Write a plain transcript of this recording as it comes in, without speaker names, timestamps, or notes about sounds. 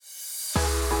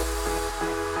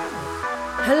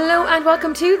Hello and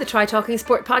welcome to the Try Talking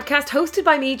Sport podcast, hosted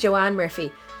by me, Joanne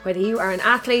Murphy. Whether you are an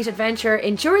athlete, adventurer,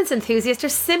 endurance enthusiast, or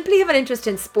simply have an interest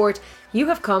in sport, you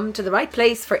have come to the right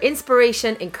place for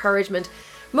inspiration, encouragement,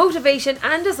 motivation,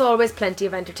 and as always, plenty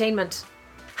of entertainment.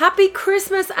 Happy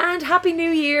Christmas and Happy New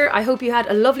Year. I hope you had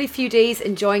a lovely few days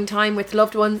enjoying time with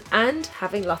loved ones and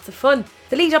having lots of fun.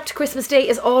 The lead up to Christmas Day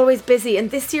is always busy,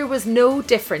 and this year was no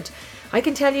different. I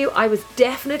can tell you I was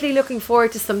definitely looking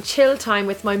forward to some chill time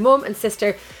with my mum and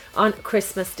sister on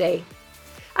Christmas Day.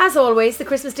 As always, the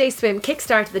Christmas Day swim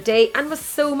kick-started the day and was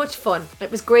so much fun. It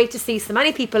was great to see so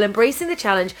many people embracing the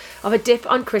challenge of a dip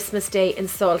on Christmas Day in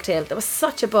Saltale. There was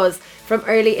such a buzz from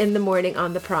early in the morning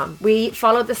on the prom. We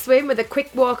followed the swim with a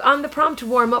quick walk on the prom to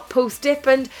warm up post-dip,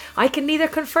 and I can neither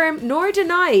confirm nor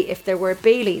deny if there were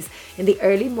Baileys in the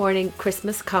early morning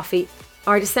Christmas coffee.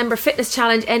 Our December fitness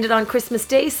challenge ended on Christmas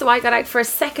Day, so I got out for a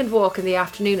second walk in the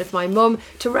afternoon with my mum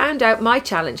to round out my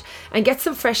challenge and get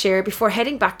some fresh air before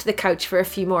heading back to the couch for a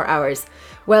few more hours.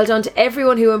 Well done to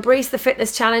everyone who embraced the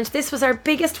fitness challenge. This was our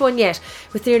biggest one yet,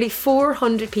 with nearly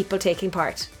 400 people taking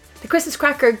part. The Christmas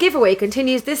Cracker giveaway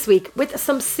continues this week with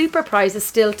some super prizes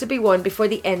still to be won before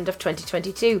the end of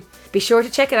 2022. Be sure to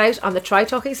check it out on the Try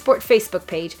Talking Sport Facebook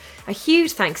page. A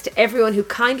huge thanks to everyone who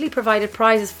kindly provided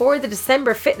prizes for the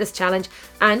December Fitness Challenge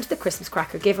and the Christmas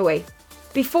Cracker giveaway.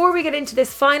 Before we get into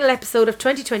this final episode of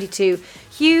 2022,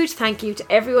 huge thank you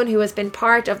to everyone who has been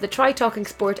part of the Try Talking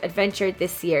Sport adventure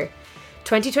this year.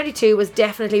 2022 was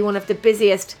definitely one of the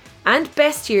busiest and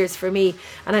best years for me,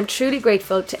 and I'm truly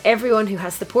grateful to everyone who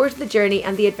has supported the journey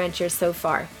and the adventure so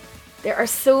far. There are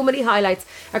so many highlights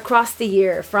across the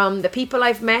year, from the people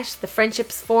I've met, the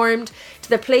friendships formed, to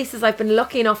the places I've been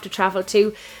lucky enough to travel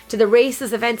to the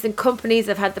races, events and companies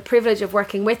I've had the privilege of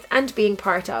working with and being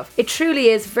part of. It truly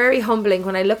is very humbling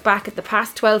when I look back at the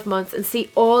past 12 months and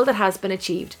see all that has been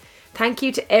achieved. Thank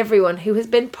you to everyone who has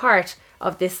been part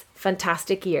of this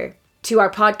fantastic year. To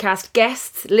our podcast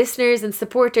guests, listeners and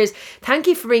supporters, thank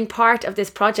you for being part of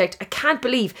this project. I can't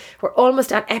believe we're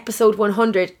almost at episode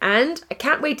 100, and I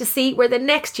can't wait to see where the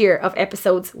next year of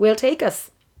episodes will take us.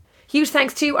 Huge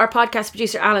thanks to our podcast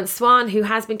producer Alan Swan, who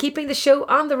has been keeping the show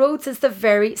on the road since the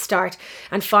very start.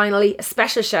 And finally, a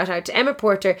special shout out to Emma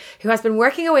Porter, who has been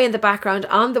working away in the background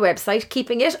on the website,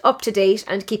 keeping it up to date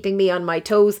and keeping me on my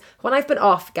toes when I've been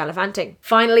off gallivanting.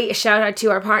 Finally, a shout out to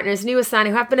our partners Nuasan,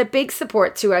 who have been a big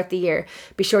support throughout the year.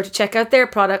 Be sure to check out their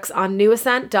products on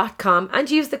nuasan.com and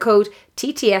use the code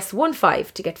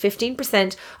TTS15 to get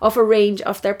 15% off a range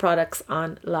of their products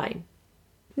online.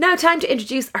 Now time to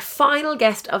introduce our final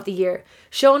guest of the year,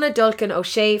 Shauna Dulcan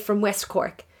O'Shea from West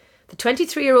Cork. The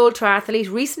 23-year-old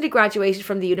triathlete recently graduated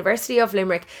from the University of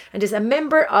Limerick and is a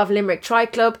member of Limerick Tri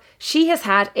Club. She has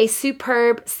had a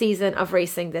superb season of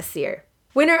racing this year.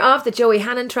 Winner of the Joey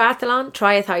Hannon Triathlon,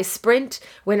 Triathlon Sprint,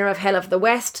 winner of Hell of the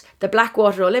West, the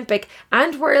Blackwater Olympic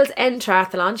and World's End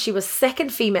Triathlon, she was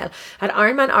second female at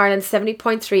Ironman Ireland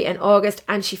 70.3 in August,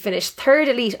 and she finished third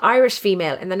elite Irish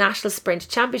female in the National Sprint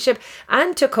Championship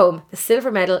and took home the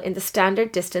silver medal in the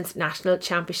Standard Distance National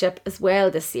Championship as well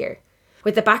this year.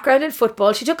 With a background in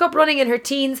football, she took up running in her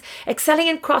teens, excelling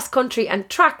in cross-country and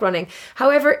track running.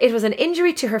 However, it was an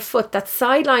injury to her foot that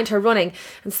sidelined her running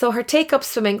and saw her take up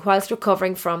swimming whilst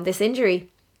recovering from this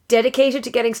injury. Dedicated to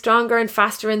getting stronger and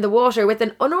faster in the water with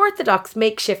an unorthodox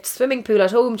makeshift swimming pool at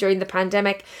home during the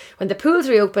pandemic, when the pools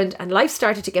reopened and life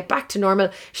started to get back to normal,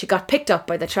 she got picked up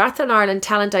by the Triathlon Ireland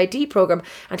Talent ID programme,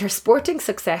 and her sporting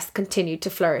success continued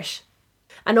to flourish.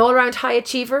 An all-round high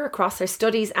achiever across her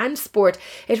studies and sport,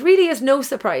 it really is no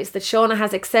surprise that Shauna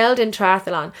has excelled in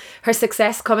triathlon, her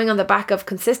success coming on the back of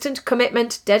consistent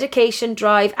commitment, dedication,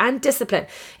 drive and discipline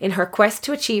in her quest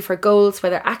to achieve her goals,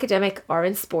 whether academic or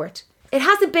in sport. It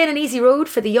hasn't been an easy road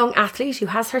for the young athlete who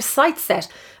has her sights set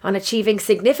on achieving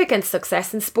significant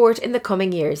success in sport in the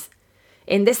coming years.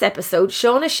 In this episode,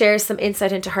 Shauna shares some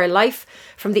insight into her life,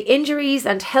 from the injuries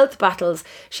and health battles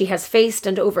she has faced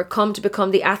and overcome to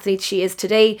become the athlete she is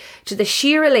today, to the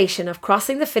sheer elation of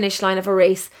crossing the finish line of a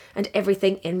race and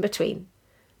everything in between.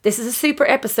 This is a super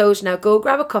episode. Now go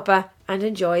grab a cuppa and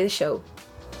enjoy the show.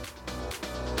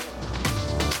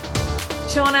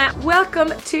 Shauna,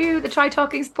 welcome to the Try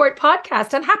Talking Sport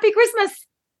podcast and happy Christmas.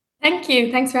 Thank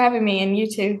you. Thanks for having me, and you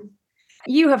too.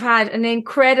 You have had an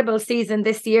incredible season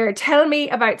this year. Tell me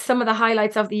about some of the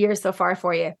highlights of the year so far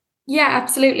for you. Yeah,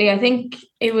 absolutely. I think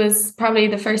it was probably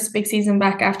the first big season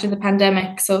back after the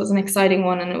pandemic, so it was an exciting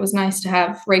one, and it was nice to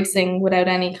have racing without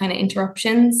any kind of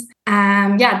interruptions.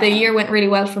 The year went really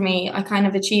well for me. I kind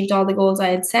of achieved all the goals I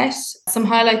had set. Some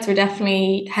highlights were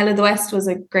definitely Hell of the West was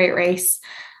a great race.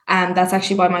 That's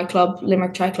actually by my club,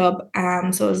 Limerick Tri Club.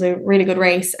 So it was a really good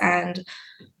race, and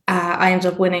I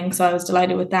ended up winning, so I was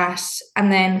delighted with that.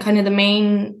 And then kind of the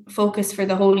main focus for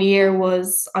the whole year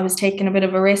was I was taking a bit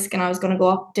of a risk and I was going to go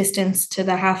up distance to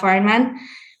the half Ironman,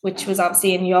 which was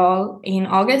obviously in Youghal in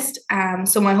August.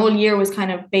 So my whole year was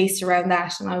kind of based around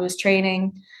that, and I was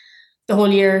training the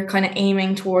whole year kind of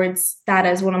aiming towards that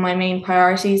as one of my main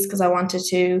priorities because I wanted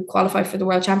to qualify for the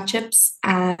World Championships.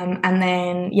 And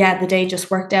then, yeah, the day just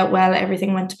worked out well.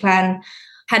 Everything went to plan.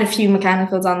 Had a few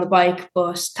mechanicals on the bike,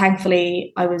 but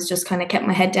thankfully I was just kind of kept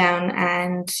my head down,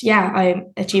 and yeah, I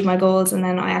achieved my goals. And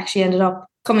then I actually ended up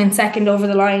coming second over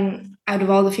the line out of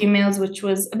all the females, which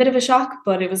was a bit of a shock,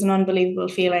 but it was an unbelievable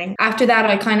feeling. After that,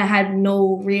 I kind of had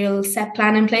no real set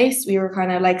plan in place. We were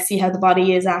kind of like, see how the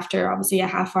body is after. Obviously, a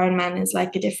half Ironman is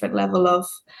like a different level of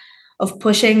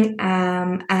pushing,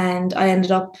 and I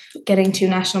ended up getting 2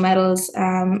 national medals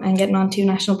and getting on 2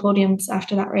 national podiums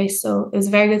after that race. So it was a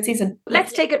very good season.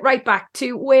 Let's take it right back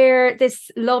to where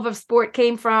this love of sport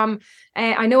came from.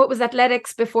 I know it was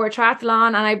athletics before triathlon,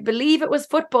 and I believe it was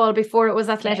football before it was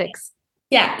athletics.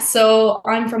 Yeah, so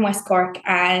I'm from West Cork,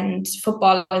 and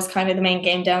football is kind of the main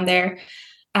game down there.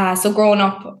 So growing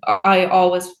up, I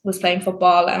always was playing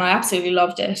football and I absolutely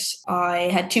loved it. I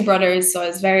had 2 brothers, so I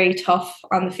was very tough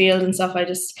on the field and stuff. I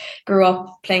just grew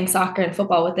up playing soccer and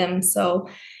football with them. So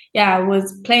yeah, I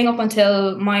was playing up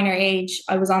until minor age.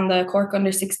 I was on the Cork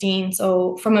under 16.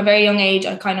 So from a very young age,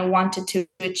 I kind of wanted to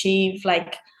achieve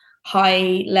like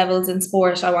high levels in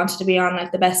sport. I wanted to be on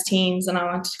like the best teams, and I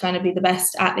wanted to kind of be the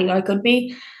best athlete I could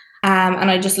be. And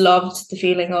I just loved the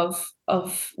feeling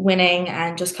of winning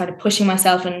and just kind of pushing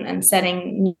myself and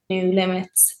setting new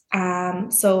limits.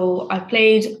 So I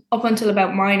played up until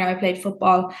about minor, I played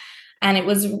football. And it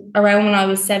was around when I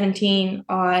was 17,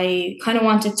 I kind of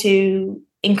wanted to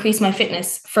increase my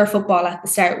fitness for football at the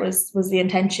start was the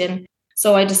intention.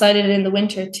 So I decided in the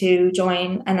winter to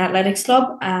join an athletics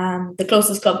club. The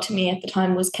closest club to me at the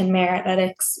time was Kenmare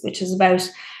Athletics, which is about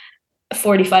a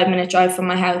 45-minute drive from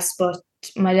my house. But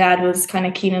my dad was kind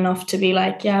of keen enough to be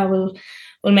like, yeah, we'll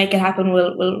make it happen.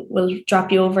 We'll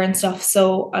drop you over and stuff.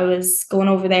 So I was going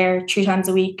over there 3 times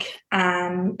a week.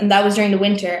 And that was during the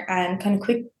winter, and kind of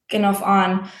quick enough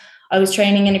on, I was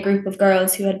training in a group of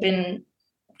girls who had been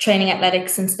training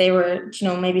athletics since they were,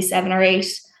 maybe 7 or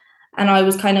 8. And I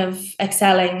was kind of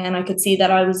excelling, and I could see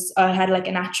that I had like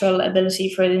a natural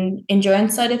ability for the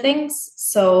endurance side of things.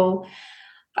 So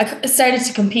I started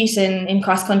to compete in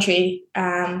cross country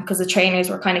because the trainers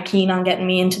were kind of keen on getting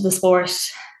me into the sport.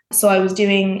 So I was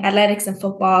doing athletics and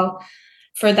football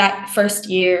for that first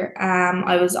year.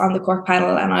 I was on the Cork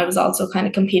panel, and I was also kind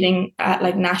of competing at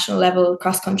like national level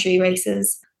cross country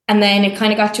races. And then it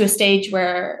kind of got to a stage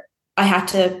where I had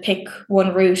to pick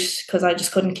one route because I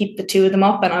just couldn't keep the 2 of them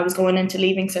up, and I was going into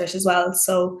Leaving Cert as well.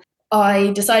 So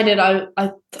I decided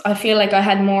I feel like I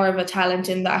had more of a talent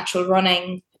in the actual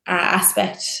running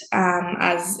aspect.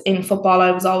 As in football,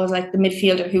 I was always like the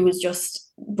midfielder who was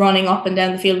just running up and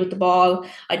down the field with the ball.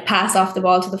 I'd pass off the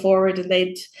ball to the forward and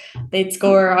they'd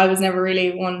score. I was never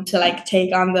really one to like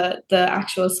take on the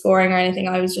actual scoring or anything.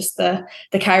 I was just the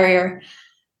carrier.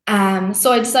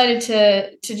 So I decided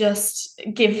to just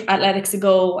give athletics a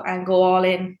go and go all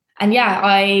in. And yeah,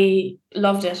 I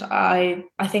loved it. I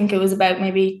think it was about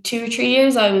maybe 2 or 3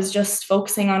 years I was just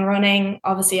focusing on running.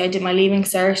 Obviously, I did my Leaving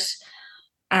Cert.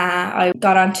 I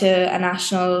got onto a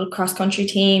national cross-country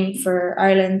team for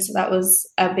Ireland, so that was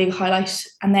a big highlight.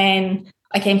 And then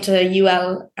I came to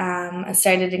UL and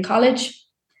started in college.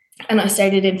 And I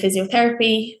started in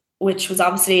physiotherapy, which was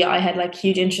obviously, I had like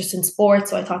huge interest in sport,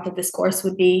 so I thought that this course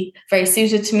would be very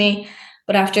suited to me.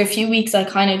 But after a few weeks, I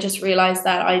kind of just realised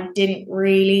that I didn't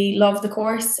really love the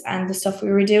course and the stuff we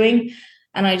were doing.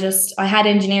 And I had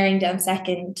engineering down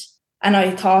second. And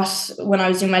I thought when I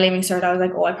was doing my Leaving Cert, I was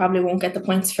like, oh, I probably won't get the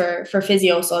points for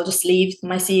physio, so I'll just leave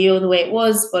my CEO the way it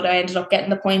was. But I ended up getting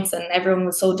the points, and everyone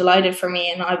was so delighted for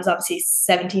me. And I was obviously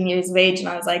 17 years of age, and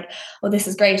I was like, oh, this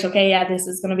is great. Okay, yeah, this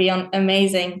is going to be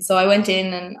amazing. So I went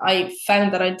in and I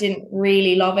found that I didn't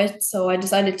really love it. So I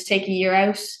decided to take a year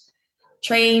out,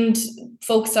 trained,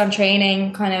 focused on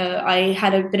training. I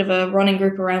had a bit of a running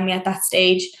group around me at that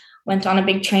stage. Went on a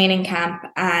big training camp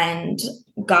and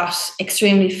got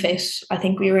extremely fit. I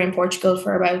think we were in Portugal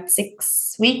for about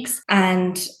 6 weeks,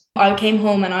 and I came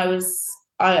home and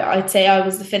I'd say I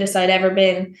was the fittest I'd ever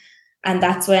been. And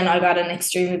that's when I got an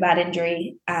extremely bad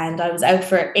injury, and I was out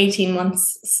for 18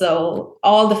 months. So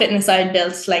all the fitness I'd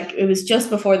built, like it was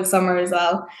just before the summer as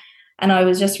well. And I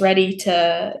was just ready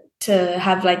to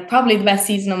have like probably the best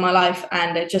season of my life.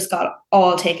 And it just got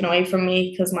all taken away from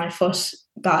me because my foot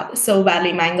got so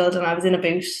badly mangled and I was in a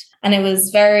boot. And it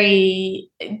was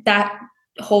that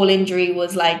whole injury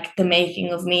was like the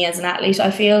making of me as an athlete,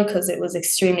 I feel, because it was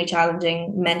extremely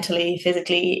challenging mentally,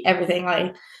 physically, everything.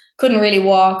 I couldn't really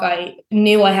walk. I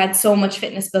knew I had so much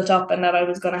fitness built up and that I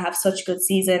was going to have such a good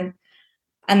season.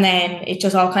 And then it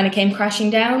just all kind of came crashing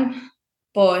down.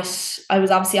 But I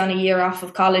was obviously on a year off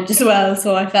of college as well.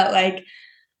 So I felt like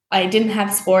I didn't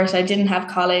have sport. I didn't have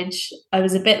college. I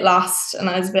was a bit lost and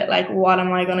I was a bit like, what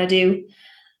am I going to do?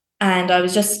 And I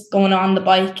was just going on the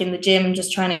bike in the gym,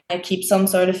 just trying to keep some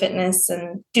sort of fitness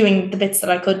and doing the bits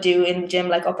that I could do in the gym,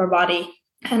 like upper body.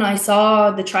 And I saw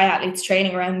the triathletes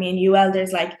training around me in UL.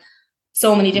 There's like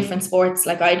so many different sports.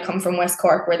 Like I'd come from West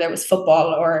Cork where there was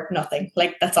football or nothing.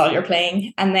 Like that's all you're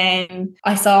playing. And then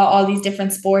I saw all these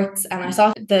different sports and I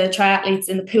saw the triathletes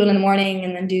in the pool in the morning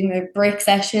and then doing their break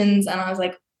sessions. And I was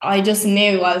like, I just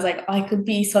knew, I was like, I could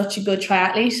be such a good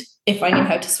triathlete if I knew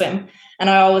how to swim. And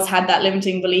I always had that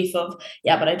limiting belief of,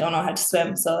 yeah, but I don't know how to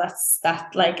swim. So that's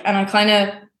that, like, and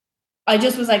I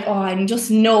just was like, oh, I just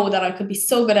know that I could be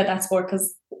so good at that sport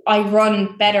because I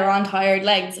run better on tired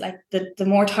legs. Like the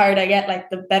more tired I get, like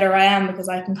the better I am because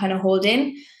I can kind of hold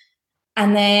in.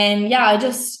 And then, yeah,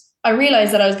 I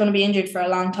realized that I was going to be injured for a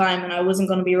long time and I wasn't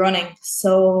going to be running.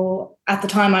 So at the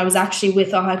time I was actually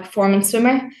with a high performance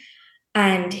swimmer.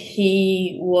 And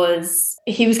he was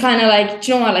kind of like,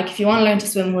 do you know what? Like, if you want to learn to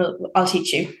swim, I'll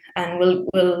teach you, and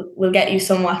we'll get you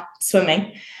somewhat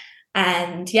swimming.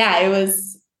 And yeah, it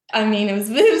was a bit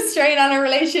of a strain on our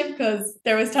relationship because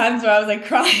there was times where I was like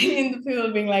crying in the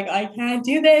pool, being like, I can't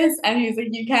do this, and he was like,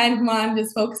 you can, come on,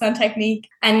 just focus on technique.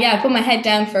 And yeah, I put my head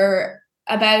down for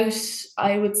about,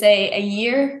 I would say, a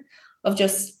year of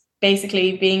just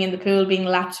basically being in the pool, being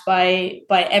lapped by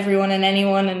everyone and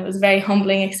anyone. And it was a very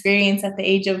humbling experience at the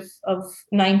age of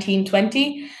 19,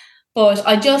 20. But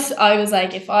I was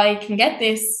like, if I can get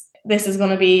this is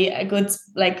going to be a good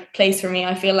like place for me.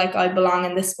 I feel like I belong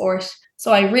in this sport.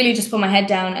 So I really just put my head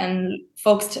down and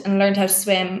focused and learned how to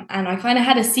swim. And I kind of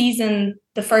had a season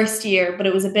the first year, but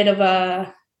it was a bit of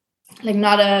a, like,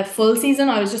 not a full season.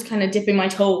 I was just kind of dipping my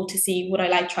toe to see would I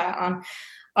like triathlon.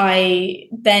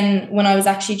 When I was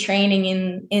actually training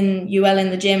in UL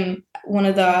in the gym, one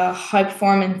of the high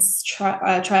performance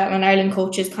triathlon Ireland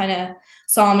coaches kind of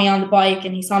saw me on the bike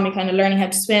and he saw me kind of learning how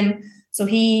to swim. So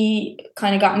he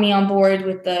kind of got me on board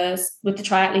with the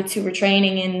triathletes who were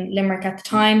training in Limerick at the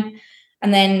time,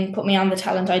 and then put me on the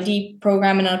Talent ID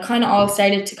program, and it kind of all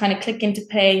started to kind of click into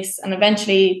place. And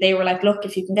eventually they were like, look,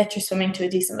 if you can get your swimming to a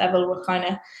decent level, we'll kind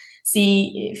of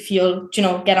see if you'll,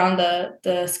 get on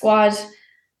the squad.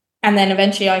 And then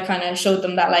eventually I kind of showed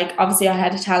them that, like, obviously I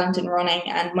had a talent in running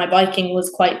and my biking was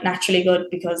quite naturally good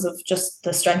because of just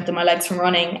the strength of my legs from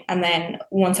running. And then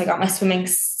once I got my swimming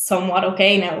somewhat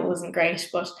okay, now it wasn't great,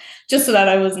 but just so that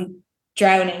I wasn't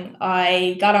drowning,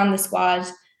 I got on the squad.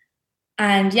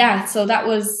 And yeah, so that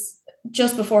was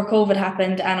just before COVID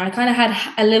happened, and I kind of had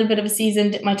a little bit of a season,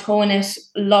 dipped my toe in it,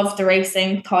 loved the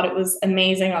racing, thought it was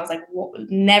amazing. I was like,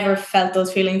 never felt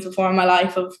those feelings before in my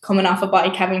life of coming off a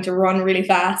bike, having to run really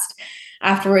fast,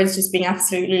 afterwards just being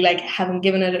absolutely like having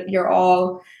given it your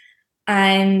all.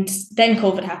 And then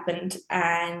COVID happened,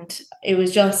 and it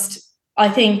was just, I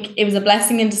think it was a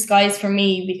blessing in disguise for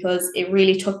me because it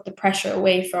really took the pressure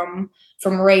away from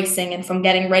racing and from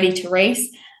getting ready to race.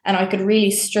 And I could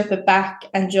really strip it back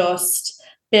and just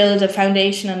build a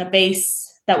foundation and a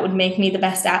base that would make me the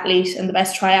best athlete and the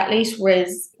best triathlete.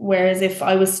 Whereas if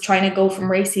I was trying to go from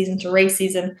race season to race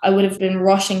season, I would have been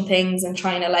rushing things and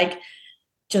trying to like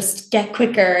just get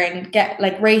quicker and get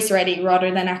like race ready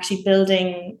rather than actually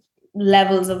building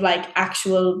levels of like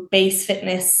actual base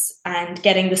fitness and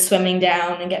getting the swimming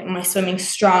down and getting my swimming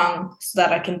strong so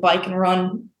that I can bike and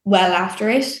run well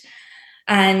after it.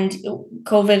 And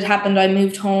COVID happened, I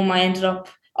moved home, I ended up,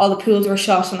 all the pools were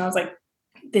shut, and I was like,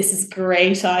 this is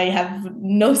great. I have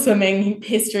no swimming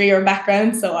history or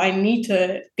background, so I need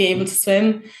to be able to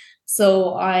swim.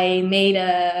 So I made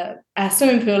a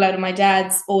swimming pool out of my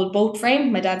dad's old boat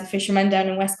frame. My dad's a fisherman down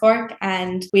in West Cork,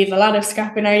 and we have a lot of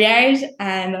scrap in our yard,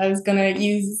 and I was going to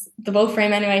use the boat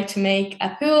frame anyway to make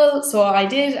a pool. So I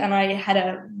did, and I had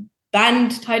a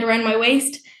band tied around my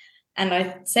waist. And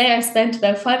I'd say I spent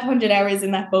about 500 hours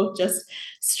in that boat just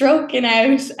stroking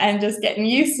out and just getting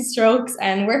used to strokes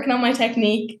and working on my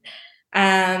technique.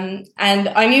 And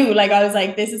I knew, like, I was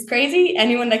like, this is crazy.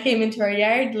 Anyone that came into our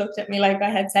yard looked at me like I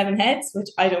had 7 heads, which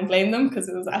I don't blame them because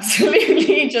it was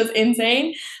absolutely just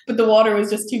insane. But the water was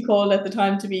just too cold at the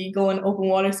time to be going open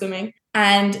water swimming.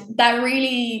 And that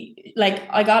really, like,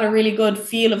 I got a really good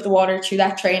feel of the water through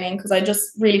that training because I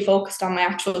just really focused on my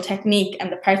actual technique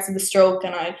and the parts of the stroke,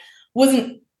 and I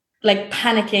wasn't like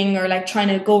panicking or like trying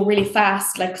to go really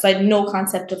fast, like, because I had no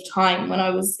concept of time when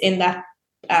I was in that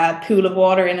a pool of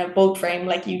water in a boat frame.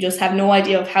 Like you just have no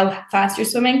idea of how fast you're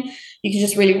swimming. You can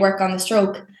just really work on the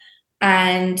stroke.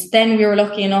 And then we were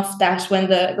lucky enough that when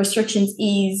the restrictions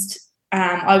eased,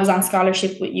 I was on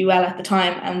scholarship with UL at the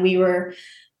time, and we were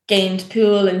gained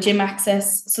pool and gym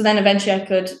access. So then eventually I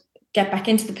could get back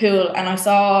into the pool, and I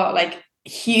saw like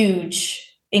huge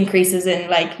increases in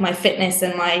like my fitness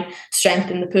and my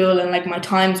strength in the pool, and like my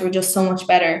times were just so much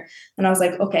better. And I was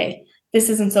like, okay, this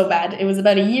isn't so bad. It was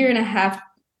about a year and a half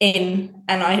in,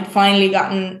 and I had finally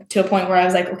gotten to a point where I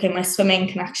was like, okay, my swimming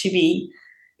can actually be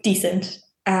decent.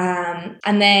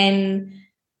 And then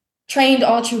trained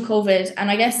all through COVID, and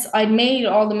I guess I'd made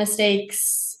all the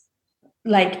mistakes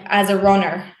like as a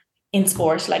runner in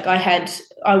sport. Like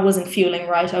I wasn't fueling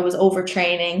right, I was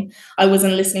overtraining, I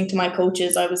wasn't listening to my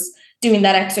coaches, I was doing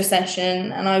that extra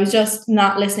session and I was just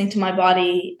not listening to my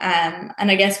body. And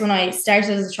I guess when I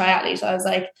started as a triathlete, I was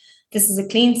like, this is a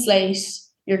clean slate,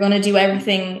 you're going to do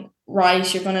everything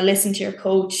right, you're going to listen to your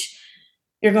coach,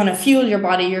 you're going to fuel your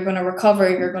body, you're going to recover,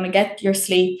 you're going to get your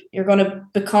sleep, you're going to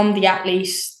become the athlete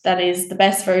that is the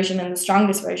best version and the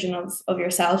strongest version of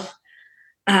yourself.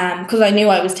 Because I knew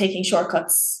I was taking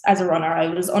shortcuts as a runner. I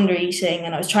was under eating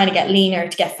and I was trying to get leaner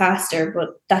to get faster,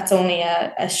 but that's only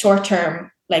a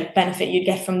short-term like benefit you'd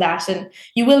get from that. And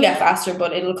you will get faster,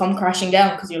 but it'll come crashing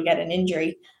down because you'll get an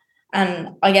injury.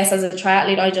 And I guess as a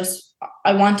triathlete, I just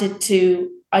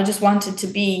wanted to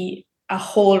be a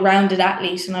whole rounded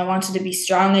athlete, and I wanted to be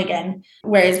strong again.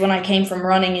 Whereas when I came from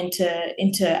running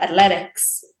into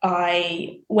athletics,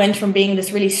 I went from being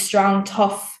this really strong,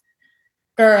 tough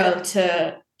girl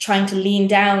to trying to lean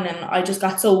down, and I just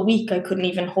got so weak I couldn't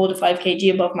even hold a 5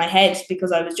 kg above my head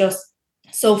because I was just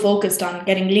so focused on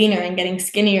getting leaner and getting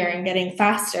skinnier and getting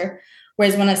faster.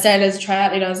 Whereas when I started as a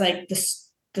triathlete, I was like,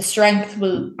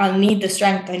 I'll need the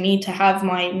strength. I need to have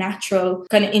my natural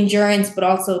kind of endurance, but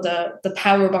also the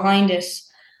power behind it.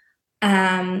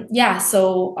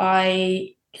 So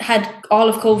I had all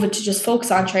of COVID to just focus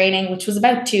on training, which was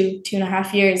about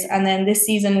 2.5 years. And then this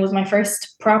season was my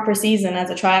first proper season as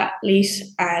a triathlete,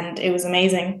 and it was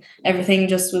amazing. Everything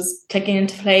just was clicking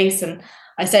into place, and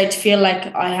I started to feel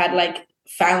like I had like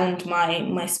found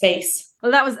my space.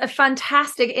 Well, that was a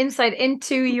fantastic insight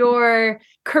into your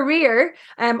career.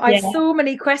 I have so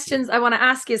many questions I want to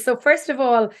ask you. So first of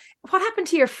all, what happened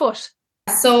to your foot?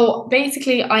 So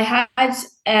basically I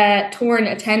had torn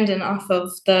a tendon off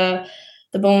of the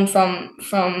bone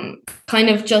from kind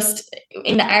of just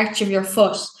in the arch of your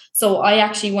foot. So I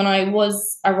actually, when I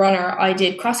was a runner, I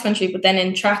did cross country, but then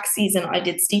in track season, I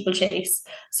did steeplechase.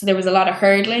 So there was a lot of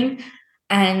hurdling,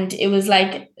 and it was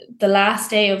like the last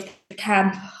day of the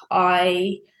camp,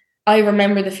 I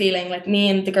remember the feeling, like me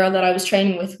and the girl that I was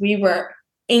training with, we were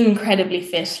incredibly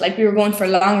fit. Like we were going for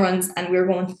long runs and we were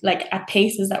going like at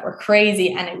paces that were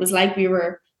crazy. And it was like we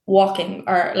were walking,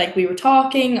 or like we were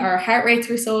talking, our heart rates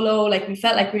were so low. Like we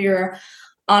felt like we were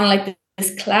on like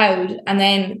this cloud. And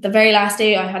then the very last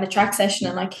day I had a track session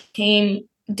and I came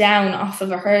down off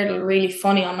of a hurdle really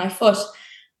funny on my foot.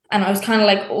 And I was kind of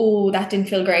like, oh, that didn't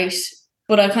feel great.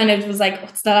 But I kind of was like,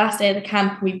 it's the last day of the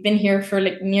camp. We've been here for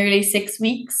like nearly 6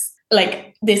 weeks.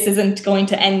 Like this isn't going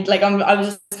to end. Like I was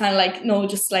just kind of like, no,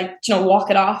 just like, walk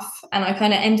it off. And I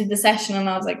kind of ended the session and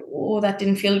I was like, oh, that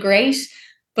didn't feel great.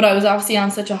 But I was obviously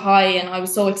on such a high and I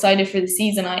was so excited for the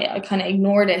season. I kind of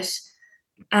ignored it.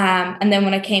 And then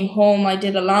when I came home, I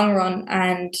did a long run,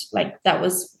 and like that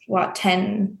was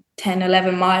 10,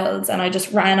 11 miles, and I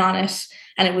just ran on it.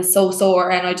 And it was so sore,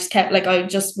 and I just kept I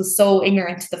just was so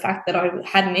ignorant to the fact that I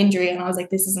had an injury, and I was like,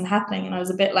 this isn't happening. And I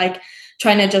was a bit like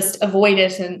trying to just avoid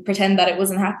it and pretend that it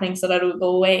wasn't happening so that it would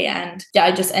go away. And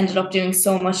I just ended up doing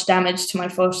so much damage to my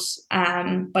foot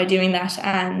by doing that.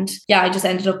 And I just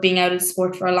ended up being out of the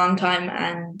sport for a long time.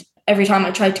 And every time I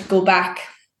tried to go back,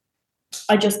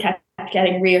 I just kept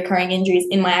getting reoccurring injuries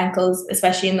in my ankles,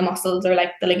 especially in the muscles or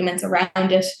like the ligaments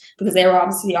around it, because they were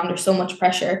obviously under so much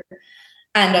pressure.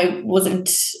 And I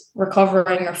wasn't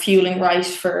recovering or fueling right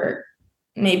for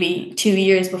maybe 2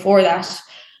 years before that.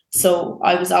 So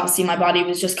I was obviously, my body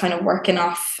was just kind of working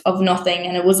off of nothing,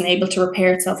 and it wasn't able to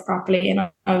repair itself properly. And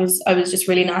I was just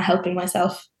really not helping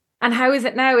myself. And how is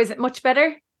it now? Is it much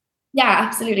better? Yeah,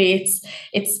 absolutely.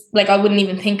 It's like I wouldn't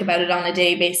even think about it on a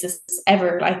day basis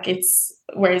ever. Like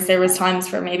whereas there was times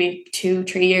for maybe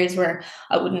 2-3 years where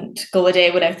I wouldn't go a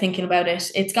day without thinking about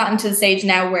it. It's gotten to the stage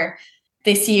now where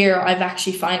this year I've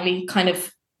actually finally kind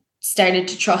of started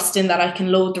to trust in that I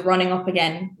can load the running up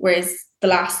again. Whereas the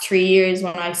last 3 years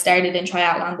when I started in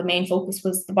triathlon, the main focus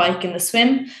was the bike and the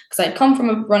swim, because I'd come from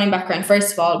a running background,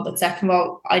 first of all, but second of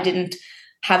all, I didn't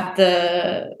have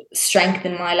the strength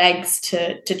in my legs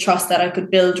to trust that I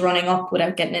could build running up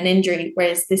without getting an injury.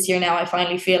 Whereas this year now I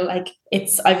finally feel like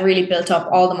I've really built up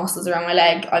all the muscles around my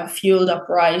leg. I've fueled up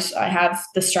right. I have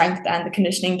the strength and the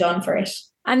conditioning done for it.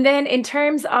 And then in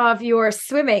terms of your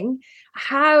swimming,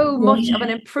 how much of an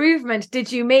improvement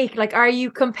did you make? Like, are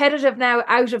you competitive now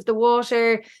out of the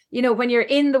water? You know, when you're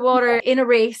in the water in a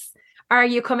race, are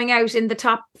you coming out in the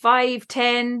top 5,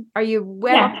 10? Are you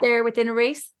well up there within a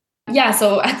race? Yeah,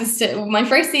 so at my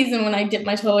first season when I dipped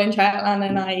my toe in triathlon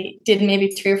and I did maybe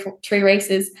three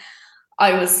races,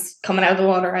 I was coming out of the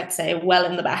water, I'd say, well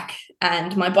in the back.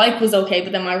 And my bike was okay,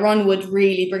 but then my run would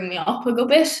really bring me up a good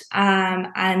bit.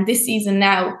 And this season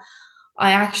now,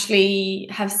 I actually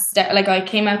have I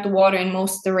came out the water in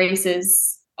most of the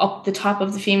races up the top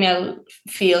of the female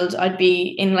field. I'd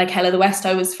be in like Hell of the West.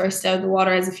 I was first out of the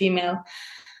water as a female.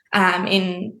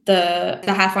 In the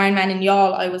half Ironman in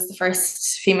Youghal, I was the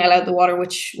first female out of the water,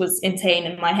 which was insane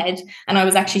in my head. And I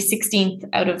was actually 16th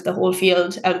out of the whole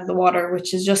field out of the water,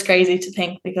 which is just crazy to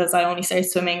think because I only started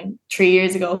swimming 3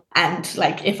 years ago. And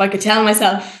like, if I could tell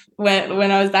myself when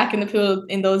I was back in the pool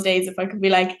in those days, if I could be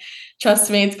like,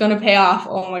 trust me, it's going to pay off.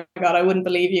 Oh my God, I wouldn't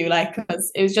believe you. Like,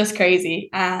 because it was just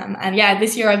crazy. And yeah,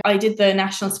 this year I did the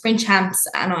national sprint champs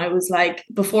and I was like,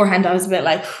 beforehand, I was a bit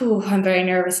like, I'm very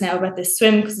nervous now about this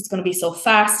swim because it's going to be so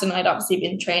fast. And I'd obviously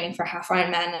been training for half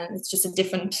Ironman and it's just a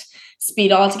different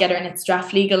speed altogether and it's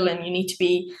draft legal and you need to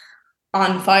be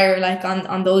on fire like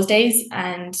on those days.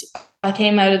 And I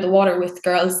came out of the water with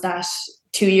girls that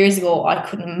 2 years ago I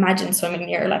couldn't imagine swimming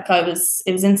near. Like it was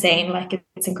insane. Like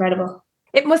it's incredible.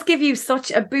 It must give you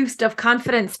such a boost of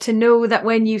confidence to know that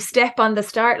when you step on the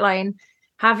start line,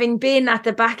 having been at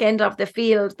the back end of the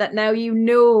field, that now you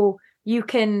know you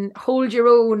can hold your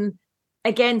own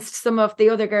against some of the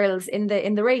other girls in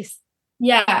the race.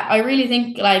 Yeah, I really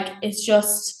think like it's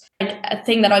just like a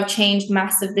thing that I've changed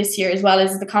massive this year as well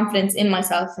is the confidence in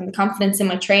myself and the confidence in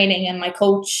my training and my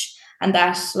coach, and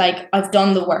that like I've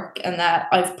done the work and that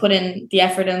I've put in the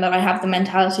effort and that I have the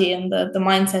mentality and the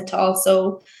mindset to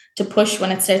also to push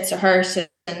when it starts to hurt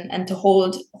and to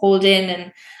hold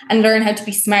in and learn how to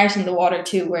be smart in the water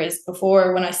too. Whereas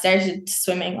before when I started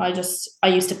swimming, I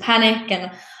used to panic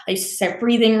and I used to start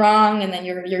breathing wrong and then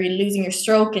you're losing your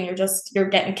stroke and you're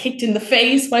getting kicked in the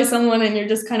face by someone and you're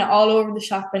just kind of all over the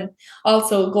shop and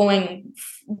also going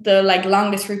the like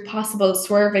longest route possible,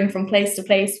 swerving from place to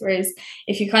place. Whereas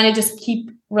if you kind of just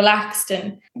keep relaxed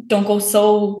and don't go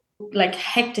so like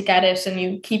hectic at it and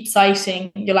you keep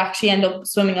sighting, you'll actually end up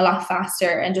swimming a lot faster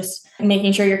and just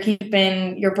making sure you're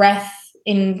keeping your breath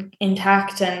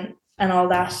intact and all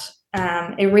that.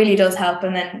 It really does help.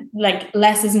 And then like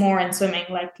less is more in swimming.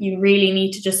 Like you really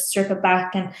need to just strip it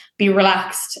back and be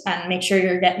relaxed and make sure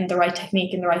you're getting the right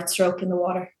technique and the right stroke in the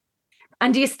water.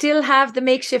 And do you still have the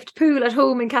makeshift pool at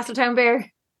home in Castletownbere?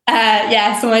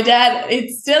 Yeah, so my dad,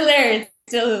 it's still there. It's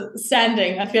still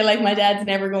standing. I feel like my dad's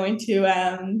never going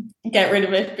to get rid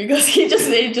of it because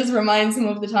it just reminds him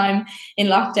of the time in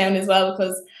lockdown as well,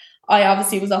 because I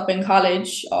obviously was up in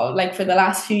college like for the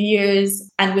last few years,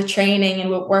 and with training and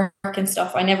with work and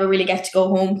stuff, I never really get to go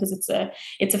home because it's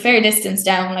a fair distance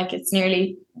down. Like it's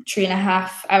nearly 3.5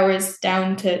 hours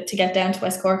down to get down to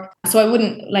West Cork. So I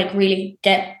wouldn't like really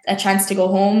get a chance to go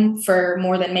home for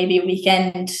more than maybe a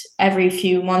weekend every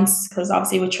few months, because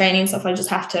obviously with training and stuff, I just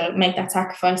have to make that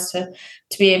sacrifice to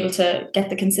be able to get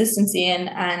the consistency in.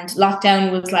 And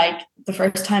lockdown was like the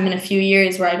first time in a few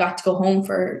years where I got to go home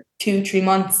for 2-3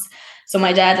 months. So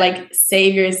my dad like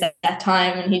saviors that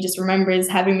time and he just remembers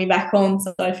having me back home.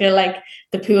 So I feel like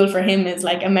the pool for him is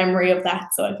like a memory of that.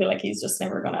 So I feel like he's just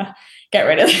never going to get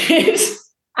rid of it.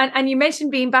 And you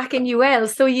mentioned being back in UL.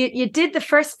 So you did the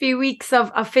first few weeks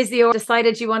of physio,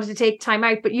 decided you wanted to take time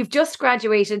out, but you've just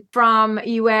graduated from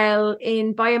UL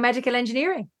in biomedical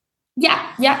engineering.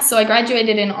 Yeah. So I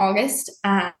graduated in August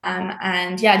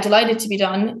and yeah, delighted to be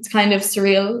done. It's kind of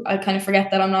surreal. I kind of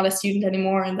forget that I'm not a student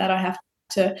anymore and that I have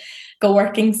to go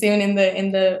working soon in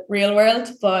the real world.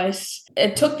 But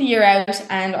it took the year out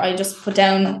and I just put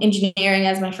down engineering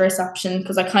as my first option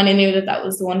because I kind of knew that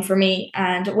was the one for me,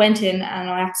 and went in and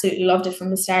I absolutely loved it from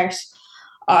the start.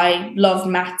 I loved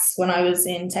maths when I was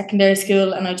in secondary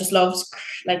school, and I just loved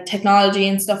like technology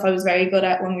and stuff I was very good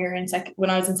at when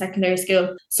I was in secondary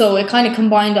school. So it kind of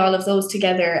combined all of those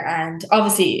together, and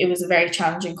obviously it was a very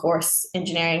challenging course.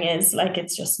 Engineering is, like,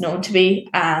 it's just known to be,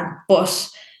 but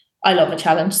I love a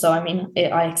challenge. So I mean,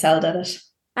 I excelled at it.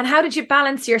 And how did you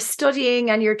balance your studying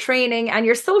and your training and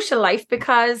your social life?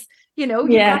 Because, you've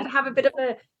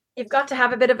got to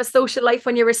have a bit of a social life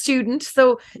when you're a student.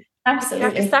 So absolutely,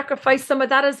 you have to sacrifice some of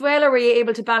that as well, or were you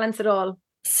able to balance it all?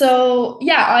 So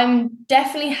yeah, I'm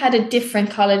definitely had a different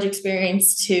college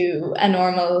experience to a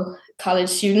normal college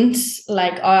student.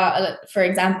 Like, for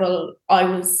example, I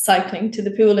was cycling to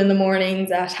the pool in the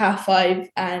mornings at 5:30,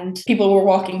 and people were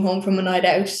walking home from a night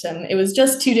out, and it was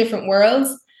just two different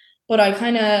worlds. But I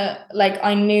kind of like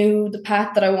I knew the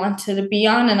path that I wanted to be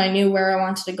on, and I knew where I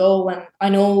wanted to go, and I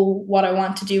know what I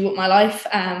want to do with my life.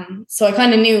 So I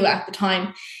kind of knew at the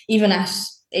time, even at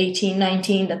 18,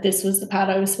 19, that this was the path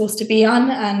I was supposed to be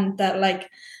on, and that like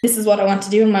this is what I want to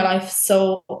do in my life.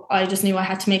 So I just knew I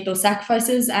had to make those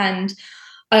sacrifices. And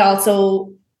I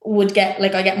also would get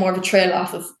like I get more of a thrill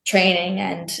off of training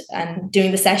and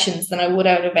doing the sessions than I would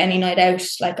out of any night out,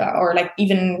 like or like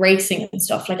even racing and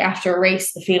stuff. Like after a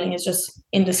race, the feeling is just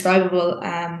indescribable.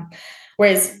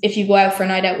 Whereas if you go out for a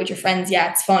night out with your friends, yeah,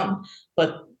 it's fun,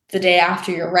 but the day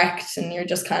after you're wrecked and you're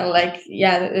just kind of like,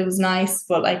 yeah, it was nice,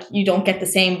 but like you don't get the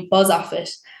same buzz off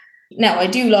it. Now I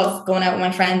do love going out with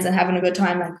my friends and having a good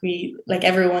time like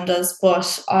everyone does,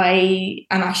 but I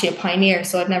am actually a pioneer,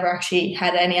 so I've never actually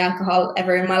had any alcohol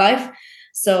ever in my life.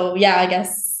 So yeah, I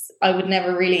guess I would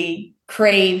never really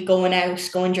crave going out,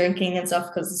 going drinking and stuff,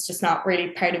 because it's just not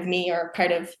really part of me or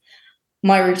part of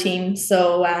my routine.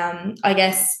 So I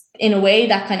guess in a way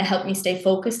that kind of helped me stay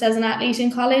focused as an athlete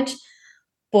in college.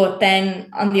 But then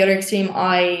on the other extreme,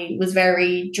 I was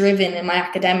very driven in my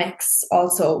academics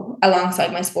also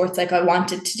alongside my sports. Like I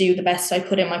wanted to do the best I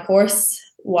could in my course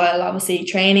while obviously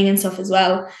training and stuff as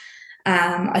well.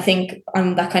 I think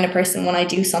I'm that kind of person. When I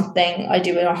do something, I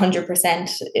do it 100%.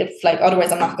 If like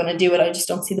otherwise I'm not going to do it, I just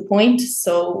don't see the point.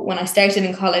 So when I started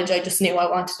in college, I just knew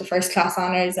I wanted the first class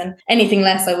honours, and anything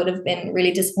less I would have been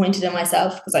really disappointed in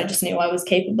myself, because I just knew I was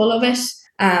capable of it.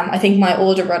 I think my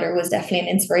older brother was definitely an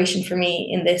inspiration for me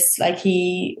in this. Like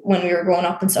when we were growing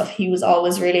up and stuff, he was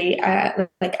always really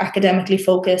like academically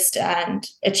focused and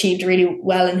achieved really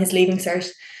well in his leaving cert.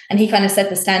 And he kind of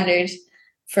set the standard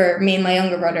for me and my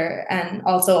younger brother. And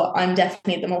also I'm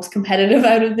definitely the most competitive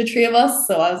out of the three of us.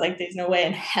 So I was like, there's no way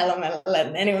in hell I'm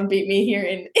letting anyone beat me here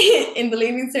in, in the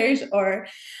leaving cert.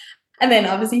 And then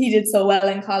obviously he did so well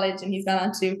in college and he's gone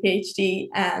on to do a PhD.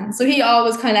 So he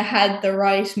always kind of had the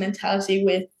right mentality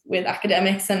with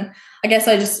academics. And I guess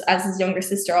I just, as his younger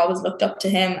sister, always looked up to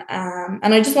him.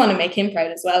 And I just want to make him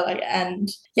proud as well. And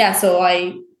yeah, so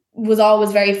I was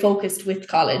always very focused with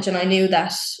college, and I knew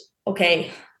that,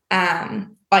 okay,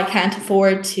 I can't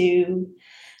afford to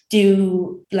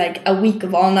do like a week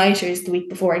of all-nighters the week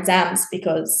before exams,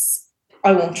 because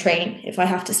I won't train. If I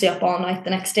have to stay up all night the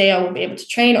next day, I won't be able to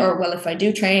train. Or, well, if I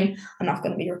do train, I'm not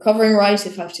going to be recovering right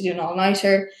if I have to do an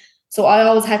all-nighter. So I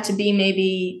always had to be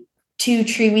maybe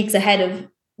 2-3 weeks ahead of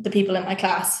the people in my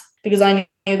class, because I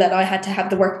knew that I had to have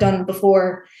the work done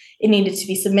before it needed to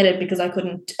be submitted, because I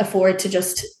couldn't afford to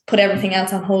just put everything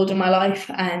else on hold in my life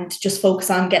and just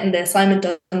focus on getting the assignment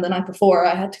done the night before.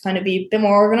 I had to kind of be a bit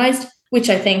more organized,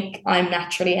 which I think I'm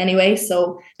naturally anyway.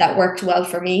 So that worked well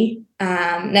for me.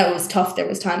 Now it was tough. There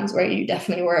was times where you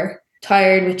definitely were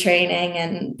tired with training,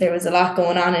 and there was a lot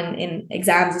going on in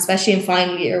exams, especially in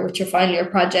final year with your final year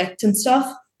project and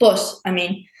stuff. But I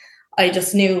mean, I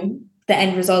just knew the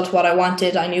end result, what I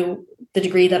wanted. I knew the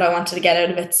degree that I wanted to get out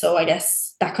of it. So I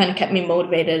guess that kind of kept me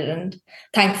motivated, and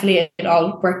thankfully it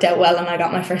all worked out well, and I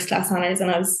got my first class honours, and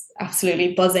I was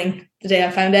absolutely buzzing the day I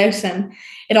found out, and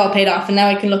it all paid off. And now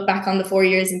I can look back on the 4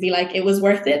 years and be like, it was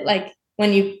worth it. Like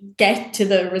when you get to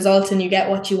the result and you get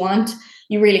what you want,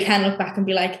 you really can look back and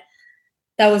be like,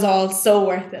 that was all so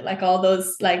worth it. Like all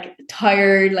those like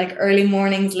tired, like early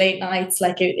mornings, late nights,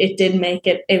 like it did make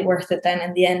it worth it then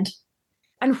in the end.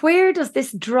 And where does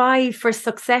this drive for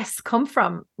success come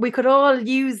from? We could all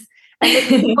use a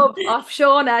little hub off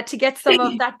Shauna to get some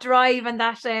of that drive and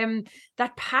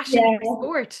that passion for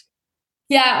sport.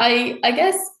 Yeah, I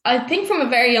guess I think from a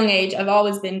very young age, I've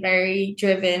always been very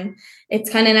driven. It's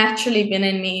kind of naturally been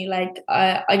in me. Like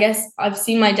I guess I've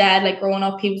seen my dad, like growing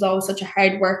up, he was always such a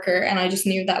hard worker, and I just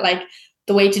knew that like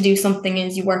the way to do something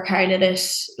is you work hard at it.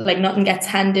 Like nothing gets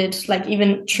handed. Like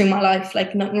even through my life,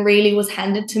 like nothing really was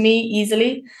handed to me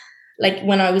easily. Like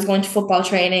when I was going to football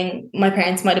training, my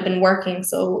parents might have been working.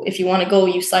 So if you want to go,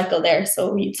 you cycle there.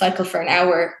 So you'd cycle for an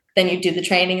hour, then you'd do the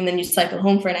training, and then you'd cycle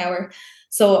home for an hour.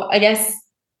 So I guess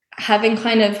having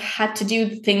kind of had to do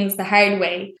things the hard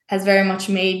way has very much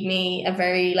made me a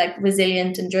very like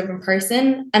resilient and driven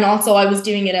person. And also I was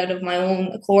doing it out of my own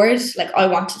accord. Like I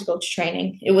wanted to go to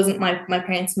training. It wasn't my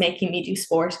parents making me do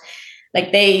sport.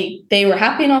 like they were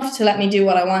happy enough to let me do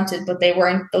what I wanted, but they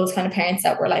weren't those kind of parents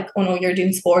that were like, oh no, you're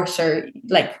doing sport, or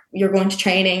like you're going to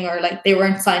training, or like they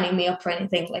weren't signing me up for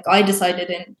anything. Like I decided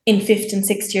in fifth and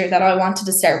sixth year that I wanted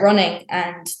to start running,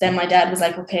 and then my dad was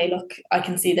like, okay, look, I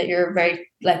can see that you're very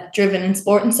like driven in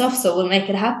sport and stuff, so we'll make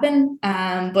it happen.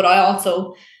 But I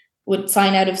also would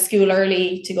sign out of school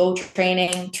early to go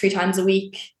training 3 times a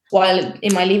week while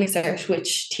in my leaving cert,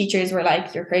 which teachers were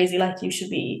like, you're crazy, like you should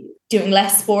be doing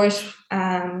less sport.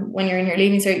 When you're in your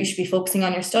leaving cert, you should be focusing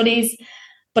on your studies.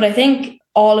 But I think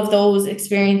all of those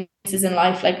experiences in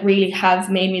life like really have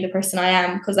made me the person I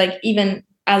am, because like even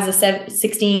as a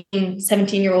 16,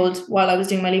 17-year-old, while I was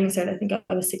doing my leaving cert, I think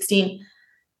I was 16,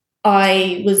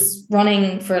 I was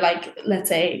running for like, let's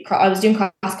say I was doing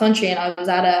cross country, and I was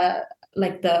at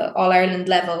the All Ireland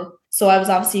level. So I was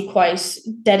obviously quite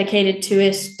dedicated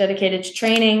to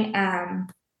training. And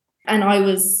I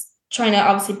was trying to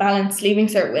obviously balance leaving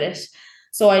cert with it.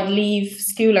 So I'd leave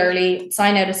school early,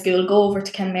 sign out of school, go over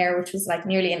to Kenmare, which was like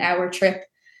nearly an hour trip,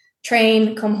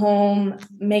 train, come home,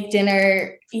 make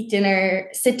dinner, eat dinner,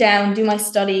 sit down, do my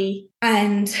study,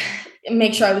 and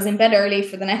make sure I was in bed early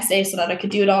for the next day so that I could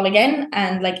do it all again.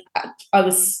 And like I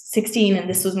was 16 and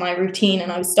this was my routine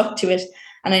and I was stuck to it.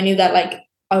 And I knew that like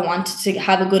I wanted to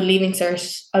have a good leaving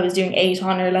cert. I was doing 8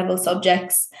 honour level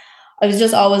subjects. I was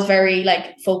just always very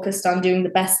like focused on doing the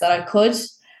best that I could.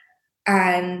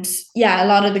 And yeah, a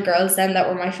lot of the girls then that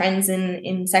were my friends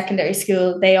in secondary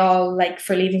school, they all like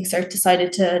for leaving cert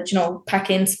decided to, you know, pack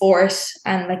in sport.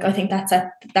 And like I think that's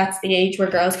the age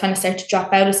where girls kind of start to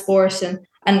drop out of sport.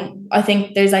 And I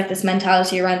think there's like this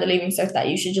mentality around the leaving cert that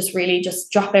you should just really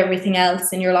just drop everything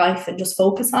else in your life and just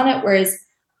focus on it. Whereas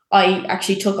I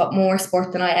actually took up more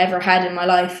sport than I ever had in my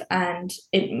life, and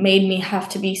it made me have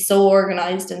to be so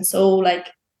organized and so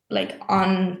like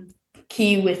on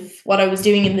key with what I was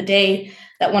doing in the day,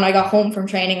 that when I got home from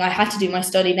training, I had to do my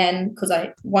study then because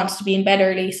I wanted to be in bed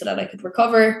early so that I could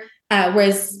recover.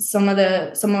 Whereas some of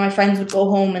my friends would go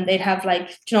home and they'd have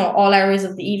like, you know, all hours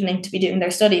of the evening to be doing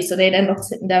their study, so they'd end up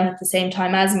sitting down at the same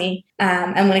time as me.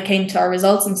 And when it came to our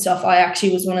results and stuff, I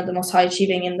actually was one of the most high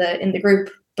achieving in the group.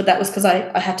 But that was because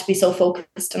I had to be so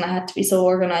focused and I had to be so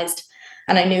organized,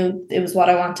 and I knew it was what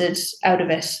I wanted out of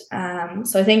it.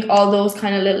 So I think all those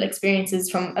kind of little experiences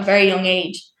from a very young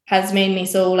age has made me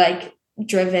so like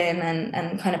driven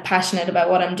and kind of passionate about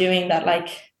what I'm doing, that like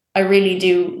I really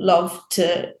do love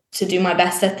to do my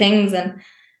best at things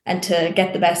and to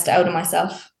get the best out of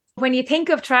myself. When you think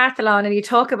of triathlon and you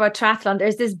talk about triathlon,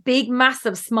 there's this big,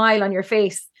 massive smile on your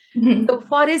face. Mm-hmm. So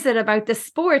what is it about the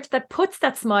sport that puts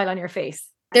that smile on your face?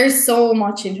 There's so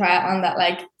much in triathlon that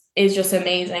like is just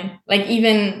amazing. Like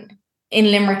even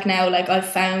in Limerick now, like I've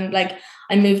found, like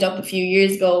I moved up a few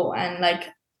years ago and like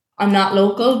I'm not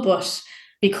local, but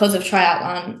because of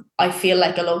triathlon, I feel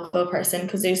like a local person,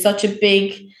 because there's such a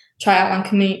big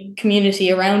triathlon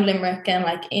community around Limerick, and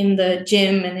like in the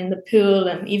gym and in the pool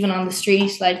and even on the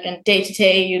street, like, and day to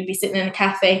day you'd be sitting in a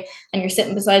cafe and you're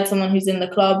sitting beside someone who's in the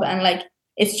club, and like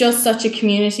it's just such a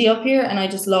community up here, and I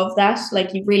just love that.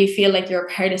 Like you really feel like you're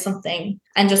a part of something,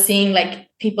 and just seeing like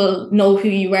people know who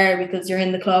you are because you're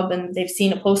in the club and they've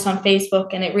seen a post on Facebook,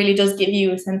 and it really does give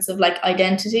you a sense of like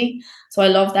identity. So I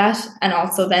love that. And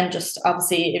also then just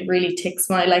obviously it really ticks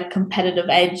my like competitive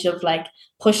edge of like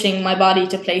pushing my body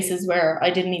to places where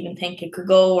I didn't even think it could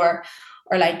go, or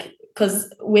like,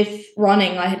 because with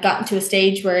running I had gotten to a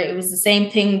stage where it was the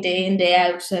same thing day in day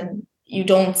out, and you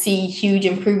don't see huge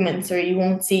improvements, or you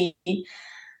won't see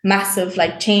massive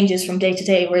like changes from day to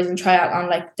day. Whereas in triathlon,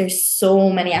 like there's so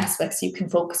many aspects you can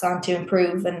focus on to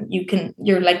improve, and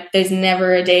you're like, there's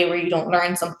never a day where you don't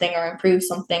learn something or improve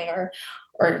something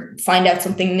or find out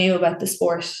something new about the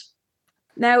sport.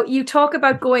 Now, you talk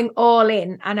about going all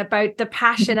in and about the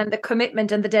passion and the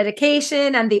commitment and the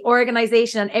dedication and the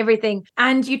organization and everything.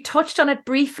 And you touched on it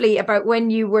briefly about when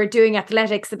you were doing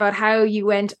athletics, about how you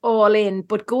went all in.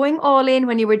 But going all in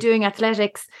when you were doing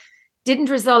athletics didn't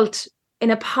result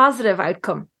in a positive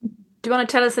outcome. Do you want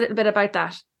to tell us a little bit about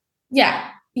that? Yeah,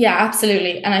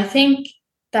 absolutely. And I think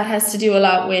that has to do a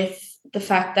lot with the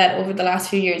fact that over the last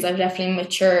few years, I've definitely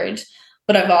matured,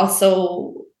 but I've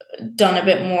also done a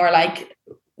bit more like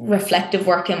reflective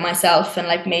work in myself and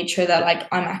like made sure that like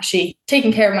I'm actually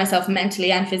taking care of myself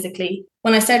mentally and physically.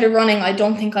 When I started running, I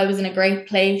don't think I was in a great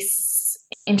place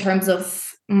in terms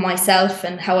of myself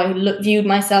and how I viewed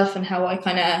myself and how I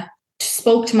kind of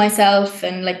spoke to myself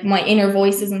and like my inner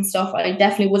voices and stuff. I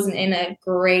definitely wasn't in a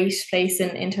great place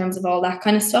in terms of all that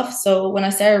kind of stuff. So when I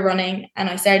started running and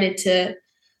I started to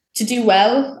do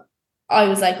well, I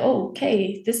was like, oh,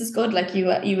 okay, this is good. Like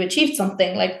you achieved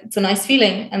something. Like it's a nice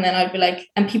feeling. And then I'd be like,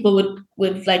 and people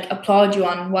would like applaud you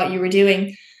on what you were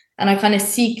doing. And I kind of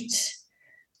seeked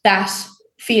that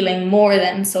feeling more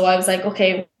then. So I was like,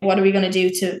 okay, what are we going to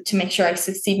do to make sure I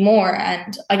succeed more?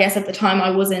 And I guess at the time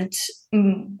I wasn't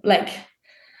like,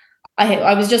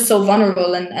 I was just so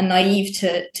vulnerable and naive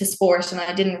to sport, and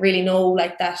I didn't really know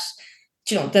like that.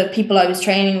 You know, the people I was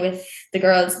training with, the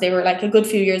girls, they were like a good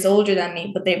few years older than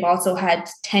me, but they've also had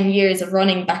 10 years of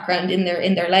running background in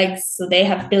their legs, so they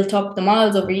have built up the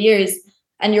miles over years.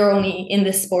 And you're only in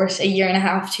this sport a year and a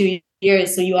half, 2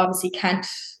 years, so you obviously can't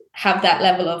have that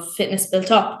level of fitness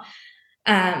built up.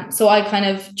 So I kind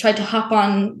of tried to hop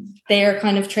on their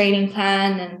kind of training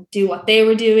plan and do what they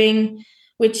were doing,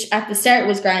 which at the start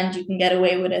was grand, you can get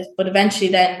away with it. But eventually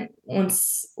then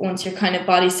once your kind of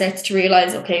body starts to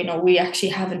realize, okay, no, we actually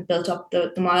haven't built up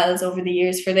the miles over the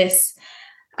years for this.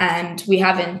 And we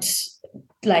haven't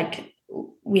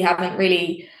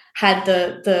really had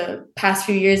the past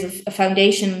few years of a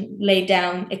foundation laid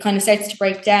down, it kind of starts to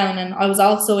break down. And I was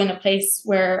also in a place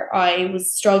where I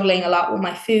was struggling a lot with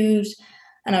my food,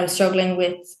 and I was struggling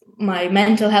with my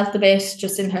mental health a bit,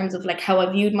 just in terms of like how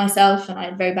I viewed myself, and I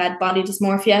had very bad body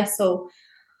dysmorphia. So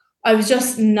I was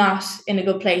just not in a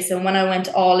good place. And when I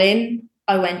went all in,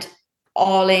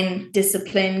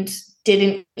 disciplined,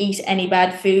 didn't eat any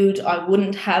bad food. I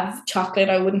wouldn't have chocolate.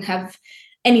 I wouldn't have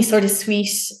any sort of sweet.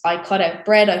 I cut out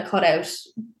bread. I cut out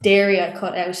dairy. I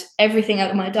cut out everything out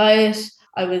of my diet.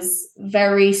 I was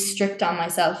very strict on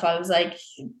myself. I was like,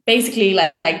 basically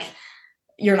like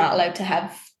you're not allowed to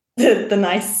have the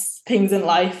nice things in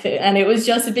life. And it was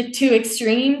just a bit too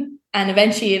extreme. And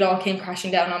eventually it all came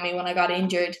crashing down on me when I got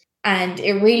injured. And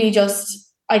it really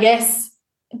just, I guess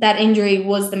that injury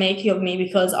was the making of me,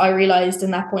 because I realized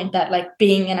in that point that like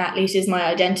being an athlete is my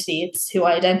identity. It's who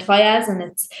I identify as, and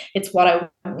it's what I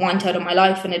want out of my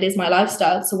life, and it is my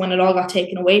lifestyle. So when it all got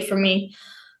taken away from me,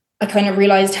 I kind of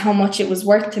realized how much it was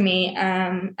worth to me.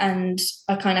 And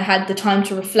I kind of had the time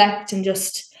to reflect, and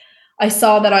just, I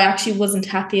saw that I actually wasn't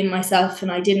happy in myself,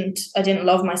 and I didn't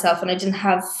love myself, and I didn't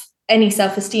have any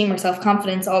self-esteem or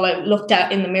self-confidence. All I looked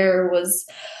at in the mirror was,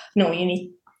 no, you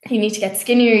need to get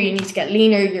skinnier, you need to get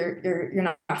leaner, you're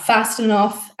not fast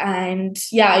enough. And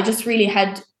yeah, I just really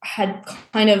had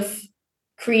kind of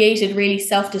created really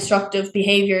self-destructive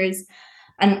behaviors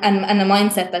and a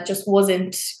mindset that just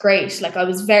wasn't great. Like I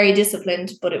was very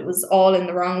disciplined, but it was all in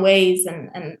the wrong ways.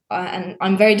 And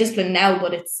I'm very disciplined now,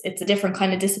 but it's a different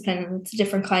kind of discipline. It's a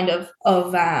different kind of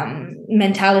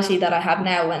mentality that I have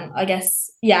now. And I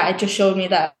guess, yeah, it just showed me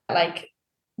that like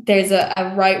there's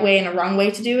a right way and a wrong way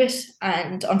to do it.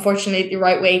 And unfortunately, the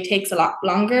right way takes a lot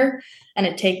longer and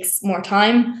it takes more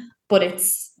time, but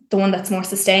it's the one that's more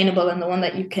sustainable and the one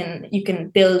that you can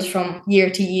build from year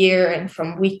to year and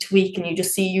from week to week, and you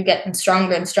just see you getting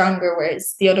stronger and stronger.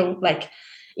 Whereas the other, like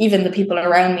even the people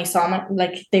around me saw me,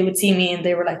 like they would see me and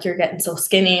they were like, you're getting so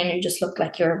skinny and you just look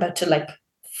like you're about to like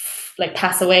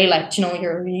pass away, like, you know,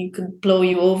 you could blow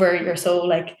you over, you're so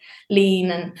like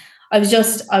lean. And I was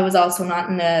also not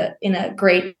in a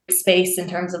great space in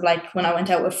terms of like when I went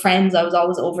out with friends, I was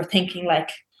always overthinking like,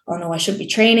 oh no, I should be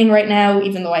training right now,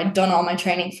 even though I'd done all my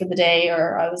training for the day.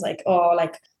 Or I was like, oh,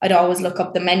 like I'd always look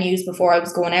up the menus before I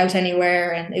was going out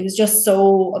anywhere. And it was just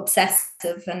so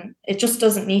obsessive, and it just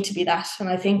doesn't need to be that. And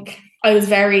I think I was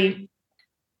very,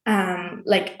 I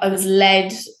was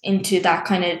led into that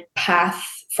kind of path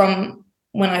from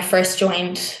when I first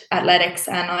joined athletics,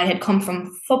 and I had come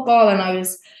from football, and I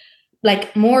was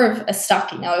like more of a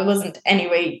stocky. Now I wasn't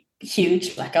anyway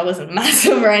huge, like I wasn't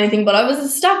massive or anything, but I was a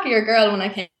stockier girl when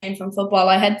I came from football.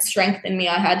 I had strength in me,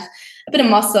 I had a bit of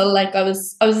muscle, like I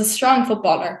was a strong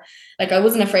footballer. Like I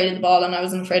wasn't afraid of the ball and I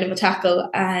wasn't afraid of a tackle.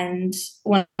 And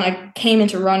when I came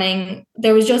into running,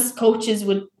 there was just coaches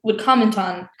would comment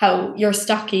on how you're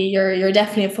stocky, you're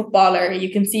definitely a footballer,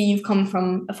 you can see you've come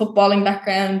from a footballing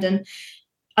background. And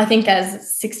I think as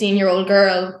a 16-year-old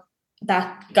girl,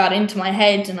 that got into my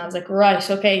head, and I was like, right,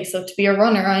 okay, so to be a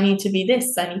runner, I need to be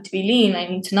this, I need to be lean, I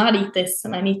need to not eat this,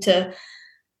 and I need to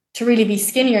really be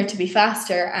skinnier to be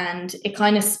faster. And it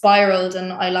kind of spiraled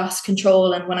and I lost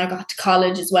control. And when I got to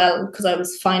college as well, because I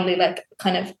was finally like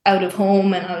kind of out of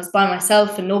home and I was by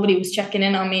myself and nobody was checking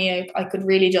in on me, I could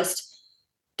really just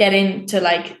get into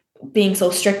like being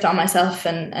so strict on myself,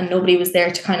 and nobody was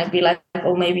there to kind of be like,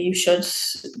 oh, maybe you should,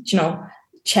 you know,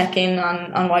 check in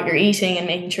on what you're eating and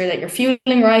making sure that you're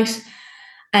fueling right.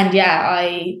 And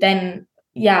I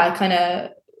kind of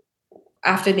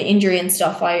after the injury and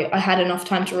stuff, I had enough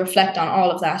time to reflect on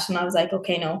all of that. And I was like,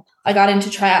 okay, no, I got into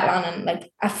triathlon, and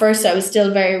like at first I was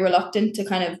still very reluctant to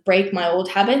kind of break my old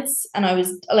habits. And I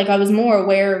was more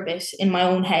aware of it in my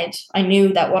own head. I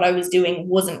knew that what I was doing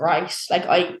wasn't right. Like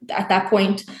at that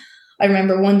point, I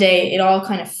remember one day it all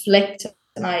kind of flicked,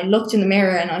 and I looked in the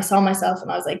mirror and I saw myself,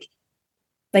 and I was like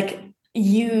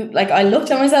I looked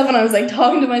at myself and I was like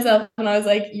talking to myself, and I was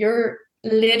like, you're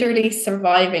literally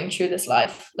surviving through this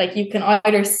life. Like you can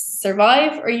either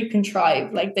survive or you can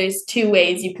thrive. Like there's two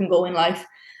ways you can go in life.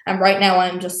 And right now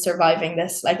I'm just surviving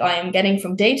this. Like I am getting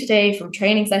from day to day, from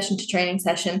training session to training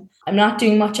session. I'm not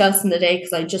doing much else in the day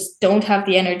because I just don't have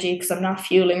the energy, because I'm not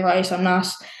fueling right. I'm not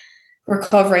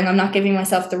recovering. I'm not giving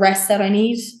myself the rest that I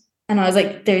need. And I was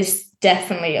like, there's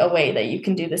definitely a way that you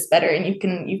can do this better, and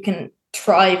you can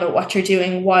thrive at what you're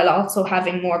doing while also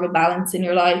having more of a balance in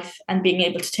your life and being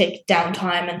able to take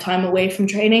downtime and time away from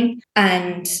training.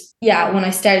 And yeah, when I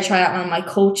started triathlon, my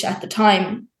coach at the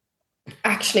time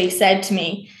actually said to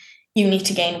me, you need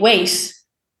to gain weight.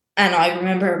 And I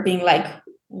remember being like,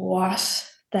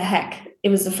 what the heck? It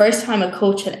was the first time a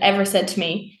coach had ever said to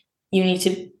me, you need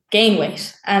to gain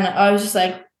weight. And I was just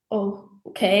like, oh,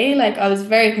 okay. Like I was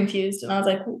very confused, and I was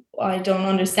like, I don't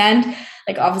understand.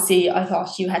 Like obviously I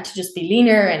thought you had to just be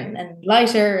leaner and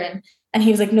lighter, and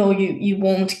he was like, no, you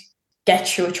won't get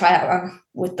through a triathlon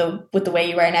with the way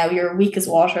you are now. You're weak as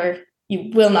water.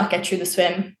 You will not get through the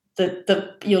swim.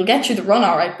 You'll get through the run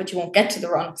all right, but you won't get to the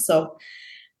run. So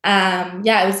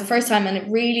it was the first time, and it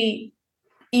really,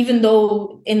 even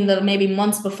though in the maybe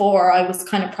months before I was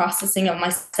kind of processing it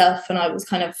myself, and I was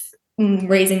kind of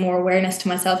raising more awareness to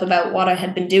myself about what I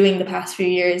had been doing the past few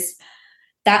years,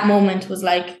 that moment was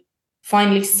like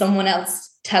finally someone else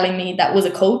telling me, that was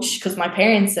a coach, because my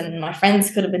parents and my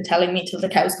friends could have been telling me till the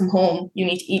cows come home, you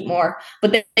need to eat more,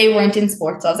 but they weren't in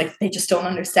sports. So I was like, they just don't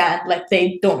understand. Like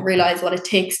they don't realize what it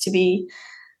takes to be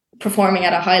performing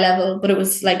at a high level. But it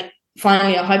was like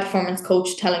finally a high performance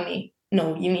coach telling me,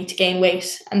 no, you need to gain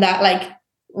weight. And that like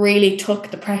really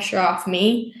took the pressure off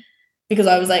me, because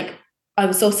I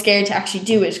was so scared to actually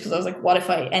do it, because I was like, what if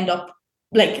I end up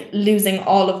like losing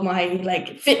all of my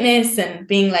like fitness and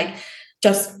being like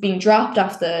just being dropped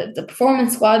off the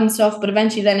performance squad and stuff. But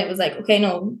eventually then it was like, okay,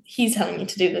 no, he's telling me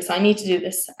to do this, I need to do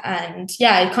this. And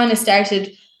yeah, it kind of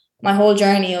started my whole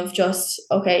journey of just,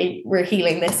 okay, we're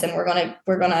healing this, and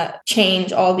we're gonna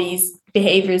change all these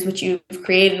behaviors which you've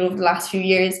created over the last few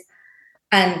years.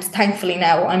 And thankfully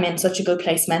now I'm in such a good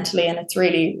place mentally, and it's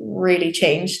really, really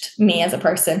changed me as a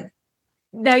person.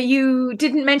 Now, you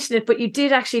didn't mention it, but you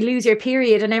did actually lose your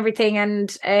period and everything. And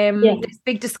this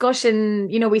big discussion,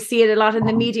 we see it a lot in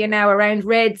the media now around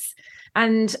RED-S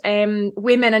and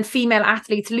women and female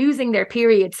athletes losing their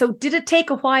period. So did it take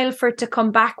a while for it to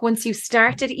come back once you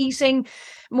started eating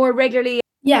more regularly?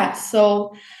 Yeah.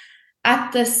 So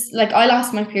at this, like I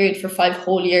lost my period for 5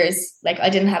 whole years. Like I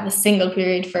didn't have a single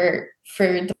period for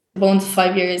the bones of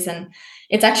 5 years. And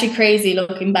it's actually crazy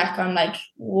looking back on like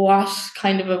what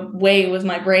kind of a way was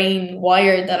my brain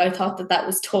wired that I thought that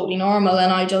was totally normal.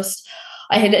 And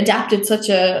I had adapted such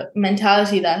a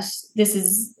mentality that this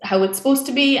is how it's supposed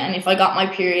to be. And if I got my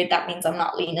period, that means I'm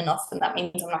not lean enough, and that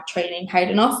means I'm not training hard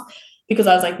enough, because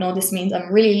I was like, no, this means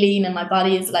I'm really lean and my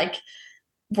body is like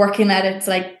working at its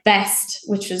like best,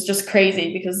 which is just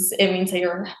crazy, because it means that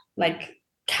you're like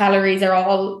calories are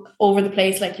all over the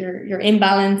place, like your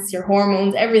imbalance, your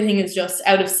hormones, everything is just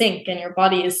out of sync, and your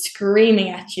body is screaming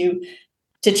at you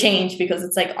to change, because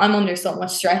it's like, I'm under so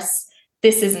much stress,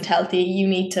 this isn't healthy, you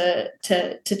need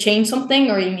to change something,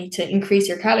 or you need to increase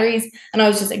your calories. And I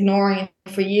was just ignoring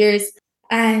it for years.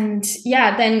 And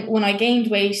yeah, then when I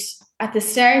gained weight at the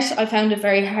start, I found it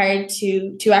very hard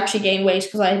to actually gain weight,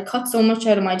 because I had cut so much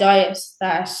out of my diet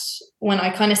that when I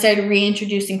kind of started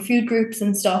reintroducing food groups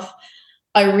and stuff,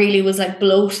 I really was like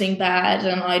bloating bad,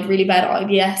 and I had really bad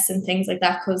IBS and things like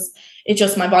that, because it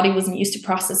just, my body wasn't used to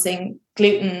processing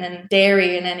gluten and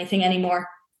dairy and anything anymore.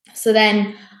 So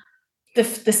then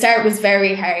the start was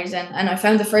very hard, and I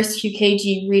found the first few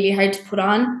kg really hard to put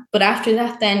on. But after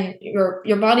that, then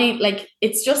your body, like,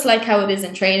 it's just like how it is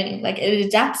in training, like it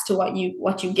adapts to what you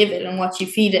give it and what you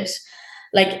feed it.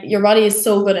 Like your body is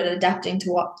so good at adapting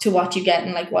to what you get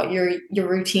and like what your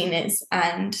routine is.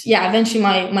 And yeah, eventually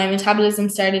my metabolism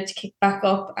started to kick back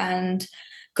up, and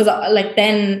because like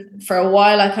then for a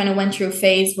while I kind of went through a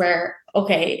phase where,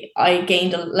 okay, I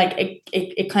gained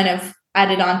it kind of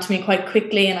added on to me quite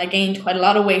quickly, and I gained quite a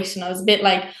lot of weight, and I was a bit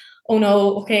like, oh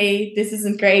no, okay, this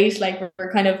isn't great, like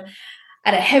we're kind of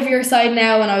at a heavier side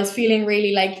now. And I was feeling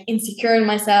really like insecure in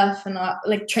myself, and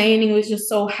like training was just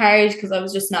so hard because I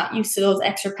was just not used to those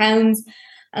extra pounds.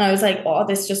 And I was like, oh,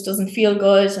 this just doesn't feel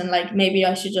good. And like, maybe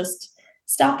I should just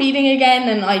stop eating again.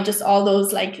 And I just, all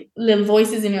those like little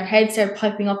voices in your head start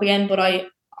piping up again. But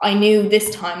I knew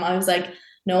this time, I was like,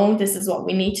 no, this is what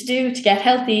we need to do to get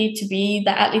healthy, to be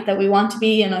the athlete that we want to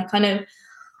be. And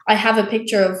I have a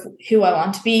picture of who I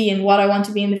want to be and what I want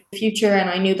to be in the future. And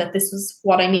I knew that this was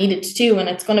what I needed to do. And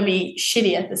it's going to be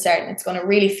shitty at the start. And it's going to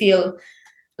really feel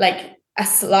like a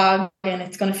slog, and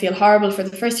it's going to feel horrible for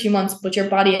the first few months, but your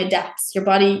body adapts. Your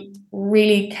body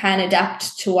really can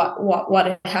adapt to what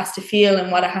it has to feel and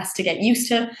what it has to get used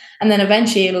to. And then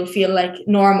eventually it'll feel like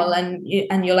normal, and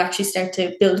you'll actually start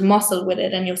to build muscle with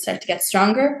it, and you'll start to get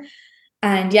stronger.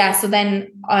 And yeah, so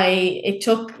then it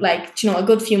took like, a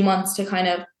good few months to kind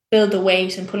of build the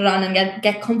weight and put it on and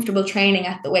get comfortable training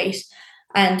at the weight.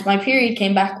 And my period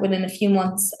came back within a few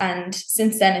months. And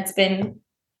since then it's been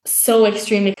so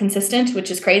extremely consistent, which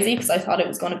is crazy because I thought it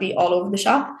was going to be all over the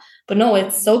shop. But no,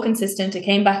 it's so consistent. It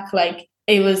came back like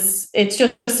it's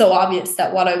just so obvious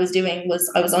that what I was doing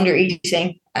was I was under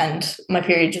eating, and my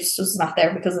period just was not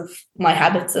there because of my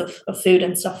habits of food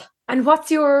and stuff. And what's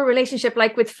your relationship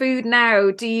like with food now?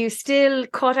 Do you still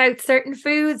cut out certain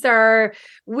foods, or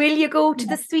will you go to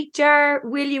the sweet jar?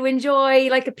 Will you enjoy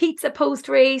like a pizza post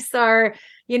race, or,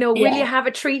 will you have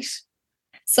a treat?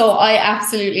 So I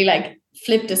absolutely like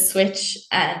flipped a switch,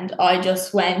 and I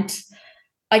just went,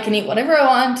 I can eat whatever I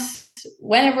want,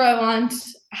 whenever I want,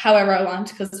 however I want.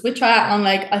 Because with triathlon,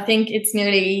 like, I think it's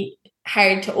nearly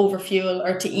hard to overfuel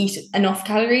or to eat enough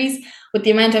calories. With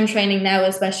the amount I'm training now,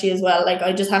 especially as well, like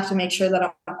I just have to make sure that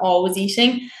I'm always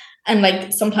eating. And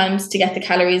like sometimes to get the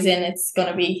calories in, it's going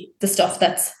to be the stuff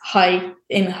that's high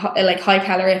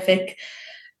calorific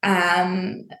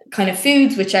kind of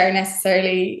foods, which are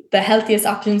necessarily the healthiest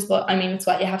options. But I mean, it's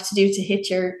what you have to do to hit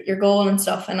your goal and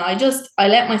stuff. And I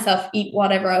let myself eat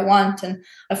whatever I want. And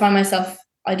I find myself,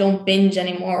 I don't binge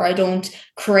anymore. I don't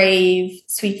crave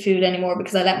sweet food anymore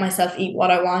because I let myself eat what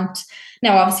I want.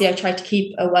 Now, obviously, I try to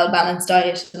keep a well-balanced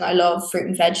diet, and I love fruit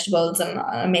and vegetables, and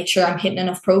I make sure I'm hitting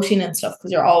enough protein and stuff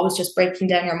because you're always just breaking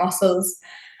down your muscles.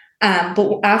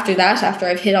 But after that, after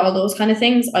I've hit all those kind of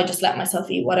things, I just let myself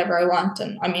eat whatever I want.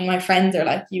 And I mean, my friends are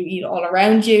like, you eat all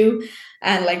around you.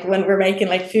 And like when we're making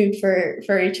like food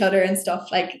for each other and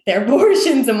stuff, like their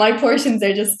portions and my portions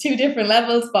are just two different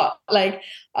levels. But like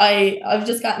I've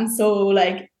just gotten so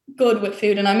like good with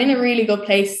food, and I'm in a really good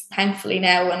place, thankfully,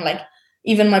 now. And like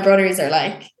even my brothers are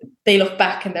like, they look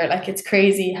back and they're like, it's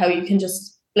crazy how you can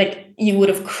just like, you would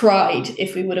have cried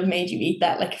if we would have made you eat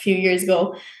that like a few years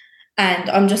ago.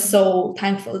 And I'm just so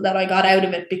thankful that I got out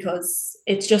of it, because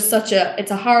it's just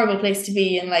it's a horrible place to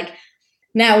be. And like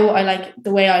now I like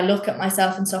the way I look at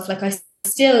myself and stuff. Like I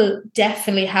still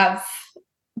definitely have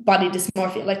body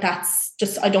dysmorphia. Like that's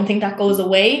just, I don't think that goes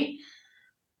away,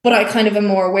 but I kind of am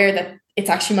more aware that it's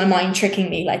actually my mind tricking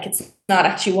me. Like it's not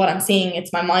actually what I'm seeing,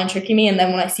 it's my mind tricking me. And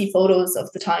then when I see photos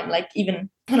of the time, like even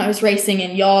when I was racing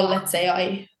in Youghal, let's say,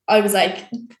 I was like,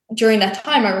 during that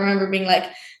time, I remember being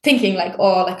like, thinking like,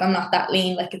 oh, like I'm not that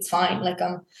lean, like it's fine, like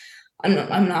I'm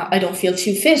not, I don't feel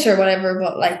too fit or whatever.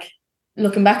 But like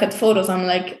looking back at the photos, I'm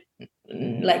like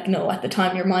no, at the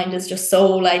time your mind is just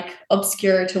so like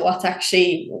obscure to what's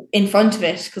actually in front of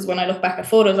it. Because when I look back at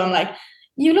photos, I'm like,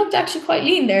 you looked actually quite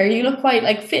lean there, you look quite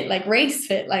like fit, like race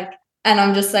fit, like. And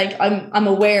I'm just like, I'm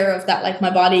aware of that, like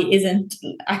my body isn't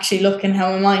actually looking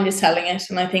how my mind is telling it.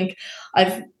 And I think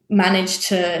I've managed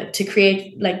to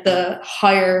create like the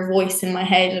higher voice in my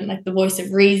head, and like the voice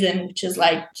of reason, which is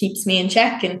like keeps me in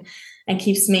check and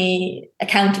keeps me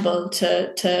accountable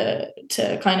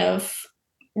to kind of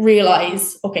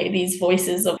realize, okay, these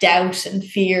voices of doubt and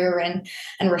fear and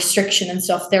restriction and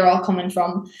stuff, they're all coming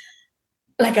from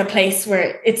like a place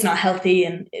where it's not healthy.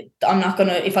 And I'm not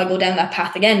gonna, if I go down that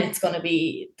path again, it's going to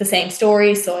be the same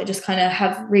story. So I just kind of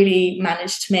have really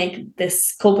managed to make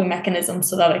this coping mechanism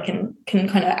so that I can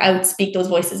kind of outspeak those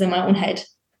voices in my own head.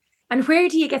 And where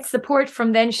do you get support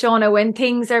from then, Shauna, when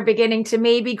things are beginning to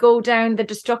maybe go down the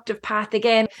destructive path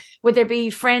again? Would there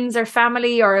be friends or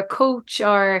family or a coach,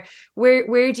 or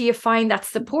where do you find that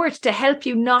support to help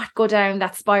you not go down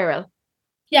that spiral?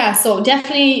 Yeah, so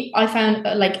definitely I found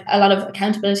like a lot of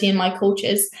accountability in my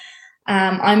coaches.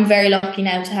 I'm very lucky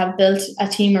now to have built a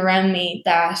team around me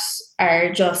that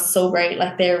are just so great.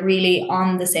 Like they're really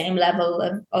on the same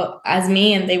level as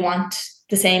me, and they want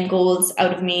the same goals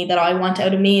out of me that I want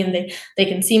out of me. And they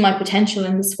can see my potential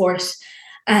in the sport,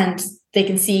 and they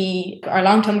can see our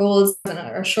long-term goals and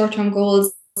our short-term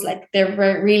goals. Like they're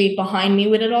really behind me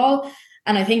with it all.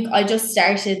 And I think I just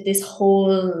started this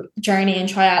whole journey in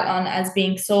triathlon as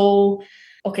being so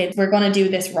okay, we're going to do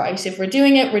this right. If we're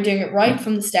doing it right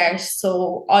from the start.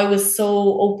 So I was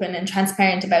so open and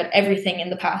transparent about everything in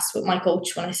the past with my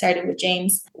coach when I started with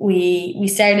James. We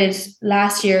started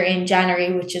last year in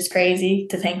January, which is crazy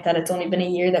to think that it's only been a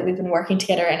year that we've been working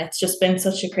together, and it's just been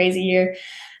such a crazy year.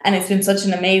 And it's been such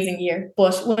an amazing year.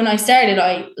 But when I started,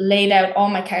 I laid out all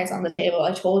my cards on the table.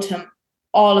 I told him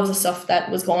all of the stuff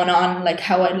that was going on, like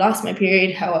how I lost my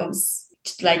period, how I was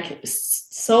like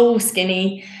so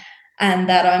skinny, and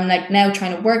that I'm like now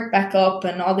trying to work back up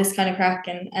and all this kind of crack,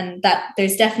 and that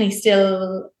there's definitely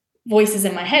still voices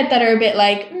in my head that are a bit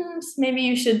like, maybe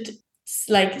you should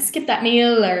like skip that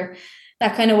meal or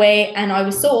that kind of way. And I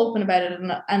was so open about it.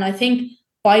 And I think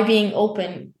by being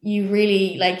open, you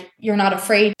really like, you're not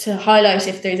afraid to highlight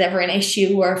if there's ever an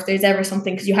issue or if there's ever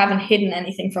something, because you haven't hidden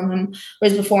anything from him.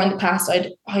 Whereas before in the past,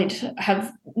 I'd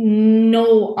have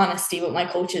no honesty with my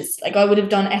coaches. Like I would have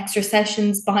done extra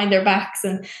sessions behind their backs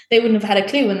and they wouldn't have had a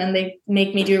clue. And then they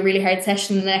make me do a really hard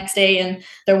session the next day and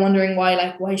they're wondering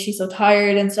why is she so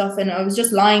tired and stuff. And I was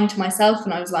just lying to myself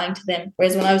and I was lying to them.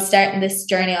 Whereas when I was starting this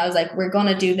journey, I was like, we're going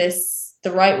to do this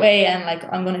the right way. And like,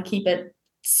 I'm going to keep it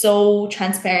so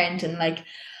transparent. And like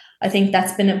I think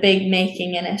that's been a big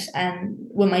making in it. And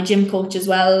with my gym coach as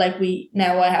well, like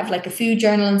I have like a food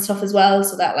journal and stuff as well,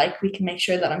 so that like we can make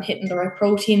sure that I'm hitting the right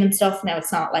protein and stuff. Now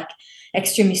it's not like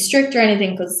extremely strict or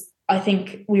anything, because I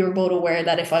think we were both aware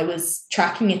that if I was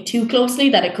tracking it too closely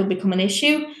that it could become an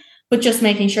issue. But just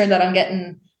making sure that I'm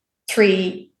getting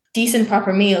 3 decent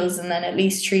proper meals and then at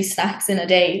least 3 snacks in a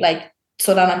day, like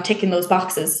so that I'm ticking those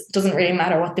boxes. It doesn't really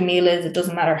matter what the meal is. It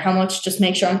doesn't matter how much, just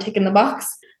make sure I'm ticking the box.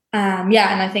 And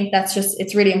I think that's just,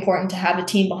 it's really important to have a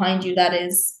team behind you that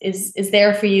is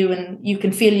there for you and you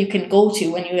can feel you can go to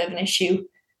when you have an issue.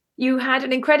 You had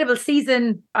an incredible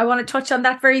season. I want to touch on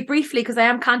that very briefly because I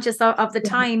am conscious of the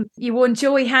time. You won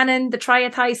Joey Hannon, the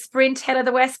Tri-Athlon Sprint, Head of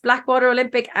the West, Blackwater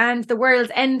Olympic and the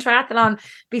World's End Triathlon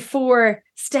before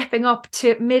stepping up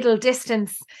to middle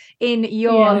distance in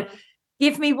Youghal. Yeah.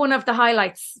 Give me one of the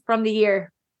highlights from the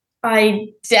year. I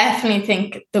definitely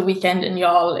think the weekend in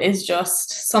Youghal is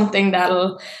just something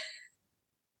that'll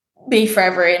be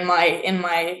forever in my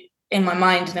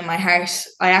mind and in my heart.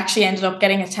 I actually ended up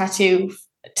getting a tattoo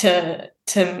to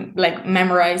like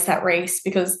memorize that race,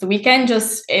 because the weekend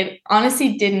it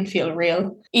honestly didn't feel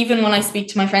real. Even when I speak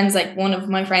to my friends, like one of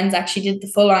my friends actually did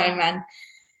the full Ironman.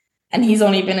 And he's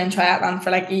only been in triathlon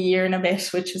for like a year and a bit,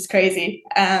 which was crazy.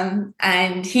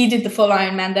 And he did the full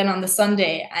Ironman then on the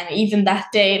Sunday. And even that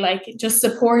day, like just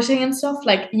supporting and stuff,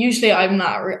 like usually I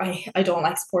don't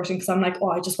like supporting because I'm like, oh,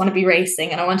 I just want to be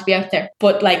racing and I want to be out there.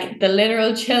 But like the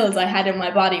literal chills I had in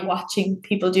my body watching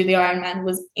people do the Ironman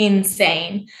was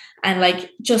insane. And like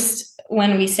just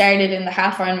when we started in the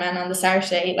half Ironman on the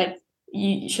Saturday, like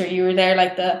you were there,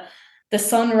 like the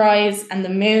sunrise and the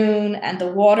moon and the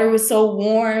water was so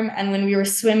warm. And when we were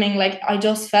swimming, like I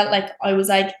just felt like I was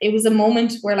like, it was a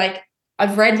moment where like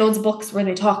I've read loads of books where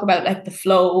they talk about like the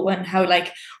flow and how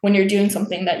like when you're doing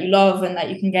something that you love and that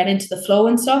you can get into the flow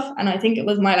and stuff. And I think it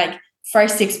was my like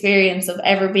first experience of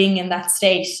ever being in that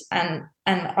state. And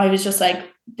I was just like,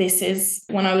 this is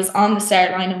when I was on the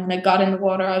start line and when I got in the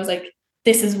water, I was like,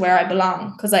 this is where I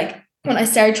belong. Because like when I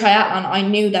started triathlon, I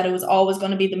knew that it was always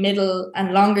going to be the middle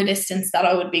and longer distance that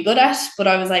I would be good at. But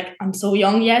I was like, I'm so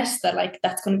young yet that like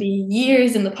that's going to be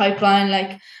years in the pipeline.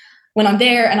 Like when I'm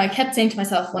there, and I kept saying to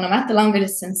myself, when I'm at the longer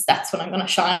distance, that's when I'm going to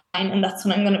shine and that's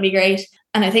when I'm going to be great.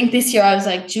 And I think this year I was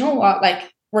like, do you know what?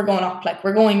 Like we're going up, like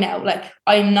we're going now. Like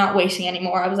I'm not waiting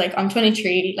anymore. I was like, I'm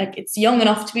 23. Like it's young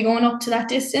enough to be going up to that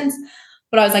distance.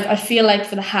 But I was like, I feel like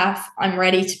for the half, I'm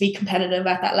ready to be competitive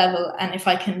at that level. And if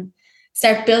I can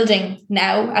start building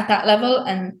now at that level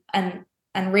and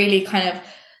really kind of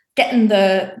getting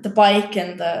the bike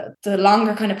and the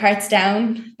longer kind of parts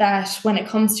down, that when it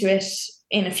comes to it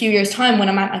in a few years' time, when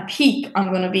I'm at my peak, I'm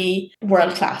going to be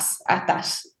world class at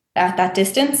that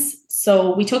distance.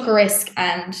 So we took a risk,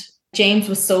 and James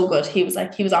was so good. He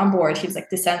was on board. He was like,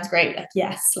 this sounds great. Like,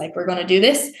 yes, like we're going to do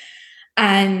this.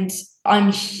 And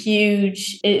I'm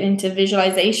huge into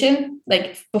visualization.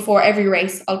 Like before every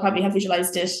race, I'll probably have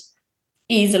visualized it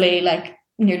easily like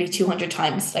nearly 200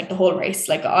 times, like the whole race.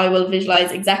 Like I will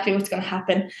visualize exactly what's going to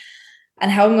happen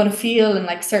and how I'm going to feel and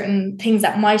like certain things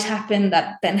that might happen,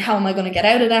 that then how am I going to get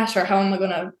out of that, or how am I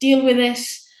going to deal with it.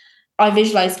 I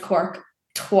visualized Cork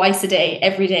twice a day,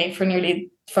 every day for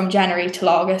nearly from January till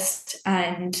August.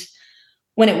 And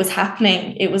when it was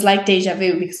happening, it was like deja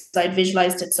vu because I'd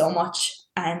visualized it so much.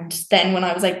 And then when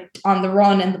I was like on the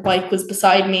run and the bike was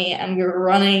beside me and we were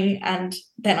running, and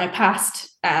then I passed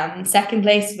second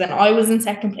place, then I was in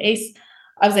second place,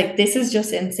 I was like, this is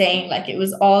just insane. Like it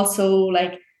was also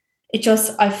like,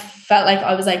 I felt like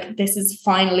I was like, this is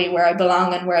finally where I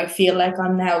belong and where I feel like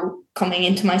I'm now coming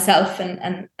into myself,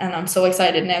 and I'm so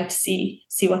excited now to see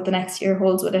what the next year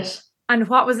holds with it. And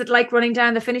what was it like running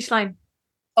down the finish line?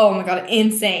 Oh my God,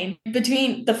 insane.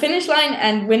 Between the finish line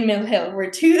and Windmill Hill were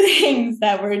two things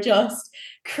that were just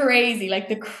crazy, like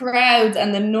the crowds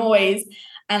and the noise,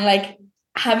 and like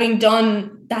having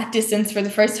done that distance for the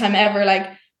first time ever,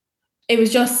 like it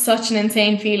was just such an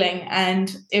insane feeling,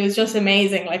 and it was just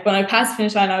amazing. Like when I passed the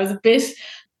finish line, I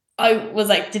was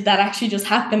like, did that actually just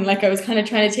happen? Like I was kind of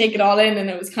trying to take it all in, and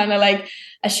it was kind of like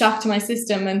a shock to my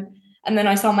system. And then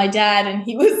I saw my dad, and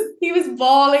he was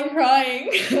bawling, crying.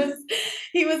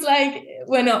 He was like,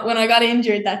 when I got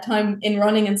injured that time in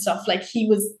running and stuff, like he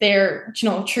was there, you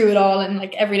know, through it all. And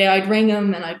like every day I'd ring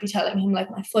him and I'd be telling him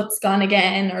like my foot's gone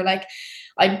again, or like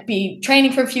I'd be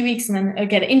training for a few weeks and then I'd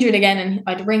get injured again, and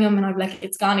I'd ring him and I'd be like,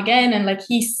 it's gone again. And like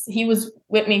he was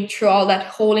with me through all that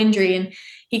whole injury, and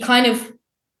he kind of,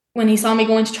 when he saw me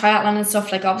going to triathlon and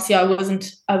stuff, like obviously I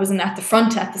wasn't at the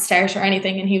front at the start or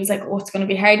anything, and he was like, oh, it's going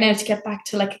to be hard now to get back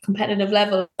to like a competitive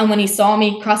level. And when he saw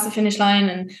me cross the finish line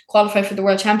and qualify for the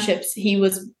World Championships, he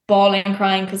was bawling and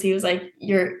crying, because he was like,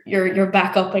 you're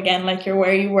back up again, like you're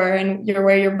where you were and you're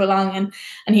where you belong.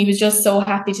 And he was just so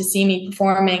happy to see me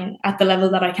performing at the level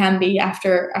that I can be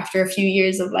after a few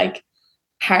years of like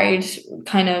hard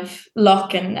kind of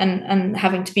luck and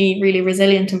having to be really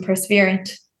resilient and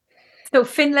perseverant. So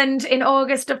Finland in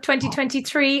August of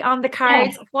 2023 on the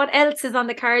cards. Yeah. What else is on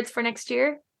the cards for next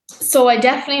year? So I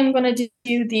definitely am going to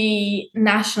do the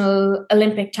National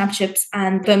Olympic Championships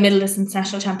and the Middle Distance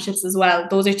National Championships as well.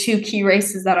 Those are two key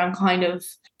races that I'm kind of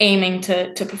aiming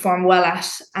to perform well at.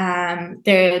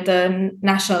 The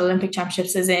National Olympic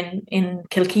Championships is in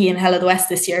Kilkee in Hell of the West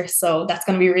this year. So that's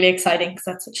going to be really exciting, because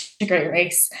that's such a great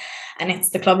race. And it's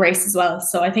the club race as well.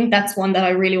 So I think that's one that I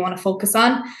really want to focus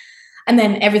on. And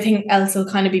then everything else will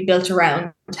kind of be built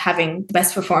around having the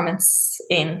best performance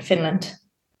in Finland.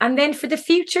 And then for the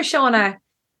future, Shauna,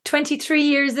 23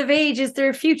 years of age, is there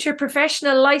a future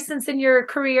professional license in your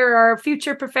career or a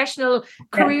future professional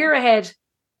career ahead?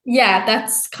 Yeah,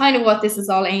 that's kind of what this is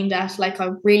all aimed at. Like I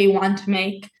really want to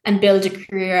make and build a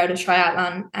career out of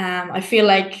triathlon. I feel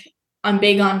like I'm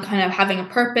big on kind of having a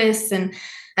purpose and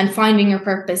finding your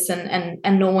purpose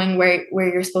and knowing where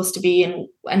you're supposed to be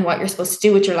and what you're supposed to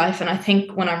do with your life. And I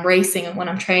think when I'm racing and when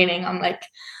I'm training, I'm like,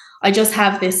 I just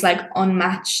have this like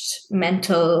unmatched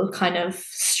mental kind of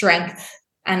strength.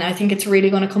 And I think it's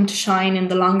really going to come to shine in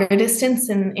the longer distance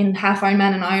in half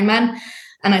Ironman and Ironman.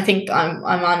 And I think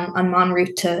I'm en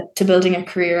route to building a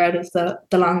career out of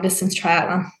the long distance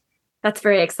triathlon. That's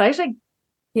very exciting.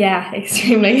 Yeah,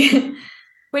 extremely.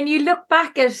 When you look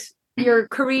back at your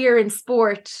career in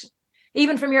sport,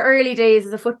 even from your early days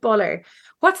as a footballer,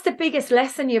 what's the biggest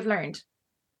lesson you've learned?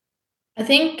 I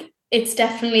think it's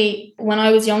definitely when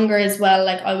I was younger as well,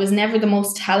 like I was never the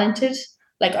most talented.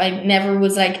 Like I never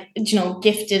was like, you know,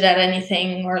 gifted at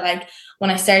anything, or like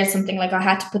when I started something, like I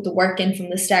had to put the work in from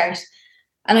the start.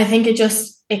 And I think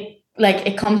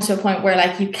it comes to a point where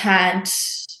like you can't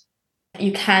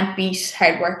beat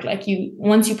hard work. Like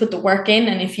once you put the work in,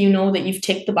 and if you know that you've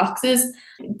ticked the boxes,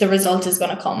 the result is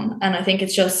going to come. And I think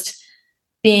it's just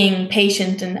being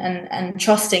patient and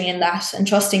trusting in that, and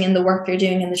trusting in the work you're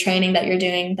doing and the training that you're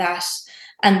doing, that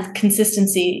and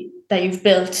consistency that you've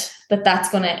built, that's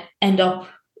going to end up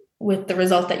with the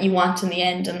result that you want in the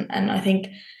end. And I think,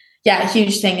 yeah, a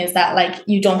huge thing is that like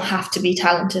you don't have to be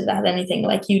talented at anything.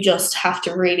 Like you just have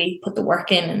to really put the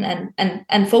work in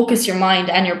and focus your mind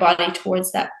and your body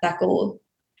towards that goal.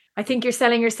 I think you're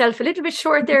selling yourself a little bit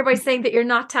short there by saying that you're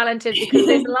not talented, because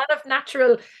there's a lot of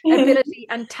natural ability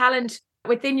and talent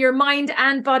within your mind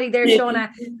and body there, Shauna.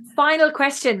 Final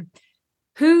question.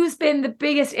 Who's been the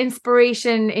biggest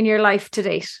inspiration in your life to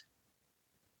date?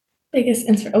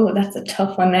 Oh, that's a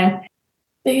tough one now.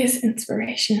 Biggest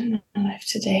inspiration in my life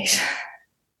to date.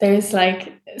 There's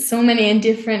like so many in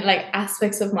different like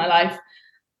aspects of my life.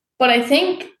 But I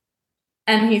think,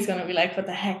 and he's going to be like, what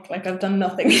the heck? Like I've done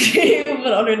nothing to you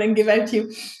but other than give out to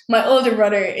you. My older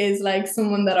brother is like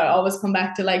someone that I always come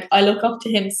back to. Like I look up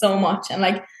to him so much, and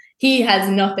like he has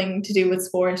nothing to do with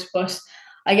sport, but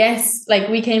I guess like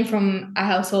we came from a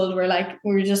household where like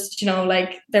we were just, you know,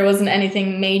 like there wasn't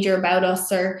anything major about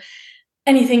us or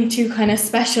anything too kind of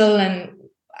special. And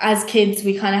as kids,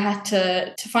 we kind of had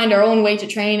to find our own way to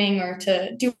training or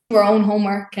to do our own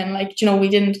homework. And like, you know, we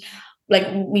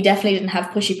definitely didn't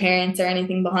have pushy parents or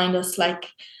anything behind us. Like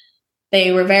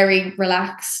they were very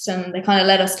relaxed and they kind of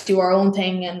let us do our own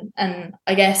thing. And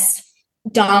I guess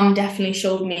Dom definitely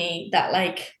showed me that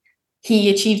like he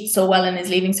achieved so well in his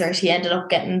Leaving Cert. He ended up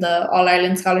getting the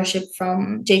All-Ireland scholarship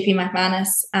from JP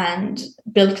McManus, and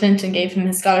Bill Clinton gave him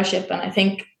his scholarship. And I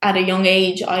think at a young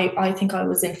age, I think I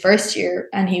was in first year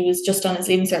and he was just on his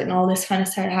Leaving Cert and all this kind of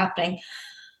started happening.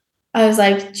 I was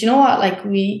like, do you know what? Like,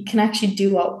 we can actually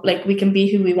do what, like, we can be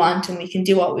who we want and we can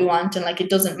do what we want. And like, it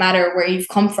doesn't matter where you've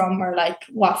come from or like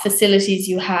what facilities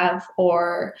you have,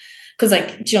 or because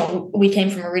like, you know, we came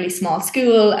from a really small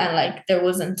school and like there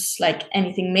wasn't like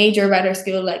anything major about our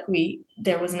school. Like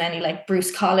there wasn't any like Bruce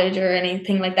College or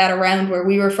anything like that around where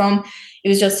we were from. It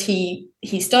was just he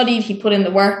studied, he put in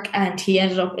the work, and he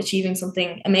ended up achieving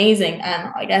something amazing.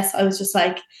 And I guess I was just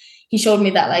like, he showed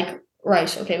me that like,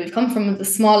 right, okay, we've come from the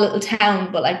small little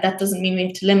town, but like that doesn't mean we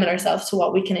have to limit ourselves to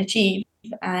what we can achieve.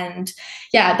 And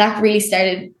yeah, that really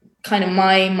started kind of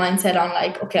my mindset on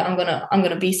like, okay, I'm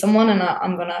gonna be someone, and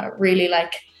I'm gonna really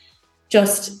like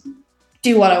just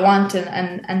do what I want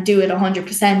and do it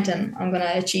 100%, and I'm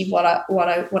gonna achieve what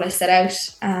I set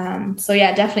out. So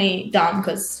yeah, definitely Dom,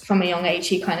 because from a young age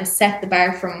he kind of set the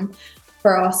bar for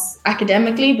us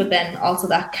academically, but then also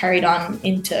that carried on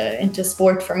into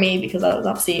sport for me, because I was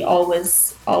obviously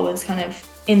always kind of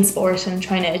in sport and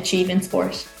trying to achieve in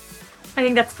sport. I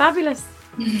think that's fabulous.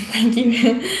 Thank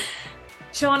you.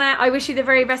 Shauna, I wish you the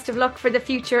very best of luck for the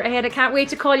future ahead. I can't wait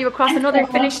to call you across another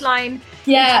finish line.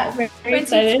 Yeah, very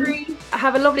excited.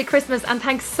 Have a lovely Christmas, and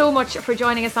thanks so much for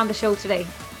joining us on the show today.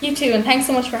 You too, and thanks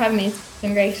so much for having me. It's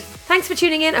been great. Thanks for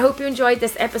tuning in. I hope you enjoyed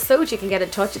this episode. You can get in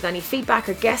touch with any feedback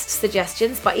or guest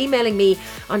suggestions by emailing me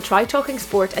on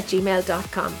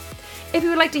trytalkingsport@gmail.com. If you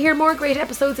would like to hear more great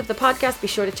episodes of the podcast, be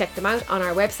sure to check them out on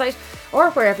our website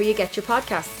or wherever you get your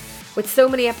podcasts. With so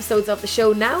many episodes of the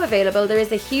show now available, there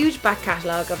is a huge back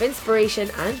catalogue of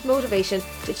inspiration and motivation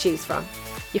to choose from.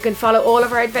 You can follow all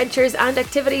of our adventures and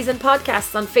activities and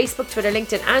podcasts on Facebook, Twitter,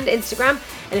 LinkedIn and Instagram.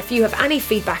 And if you have any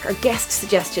feedback or guest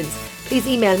suggestions, please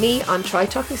email me on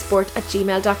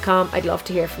trytalkingsport@gmail.com. I'd love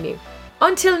to hear from you.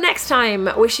 Until next time,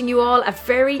 wishing you all a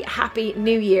very happy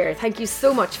new year. Thank you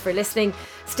so much for listening.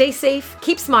 Stay safe,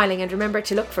 keep smiling, and remember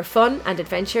to look for fun and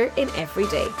adventure in every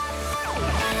day.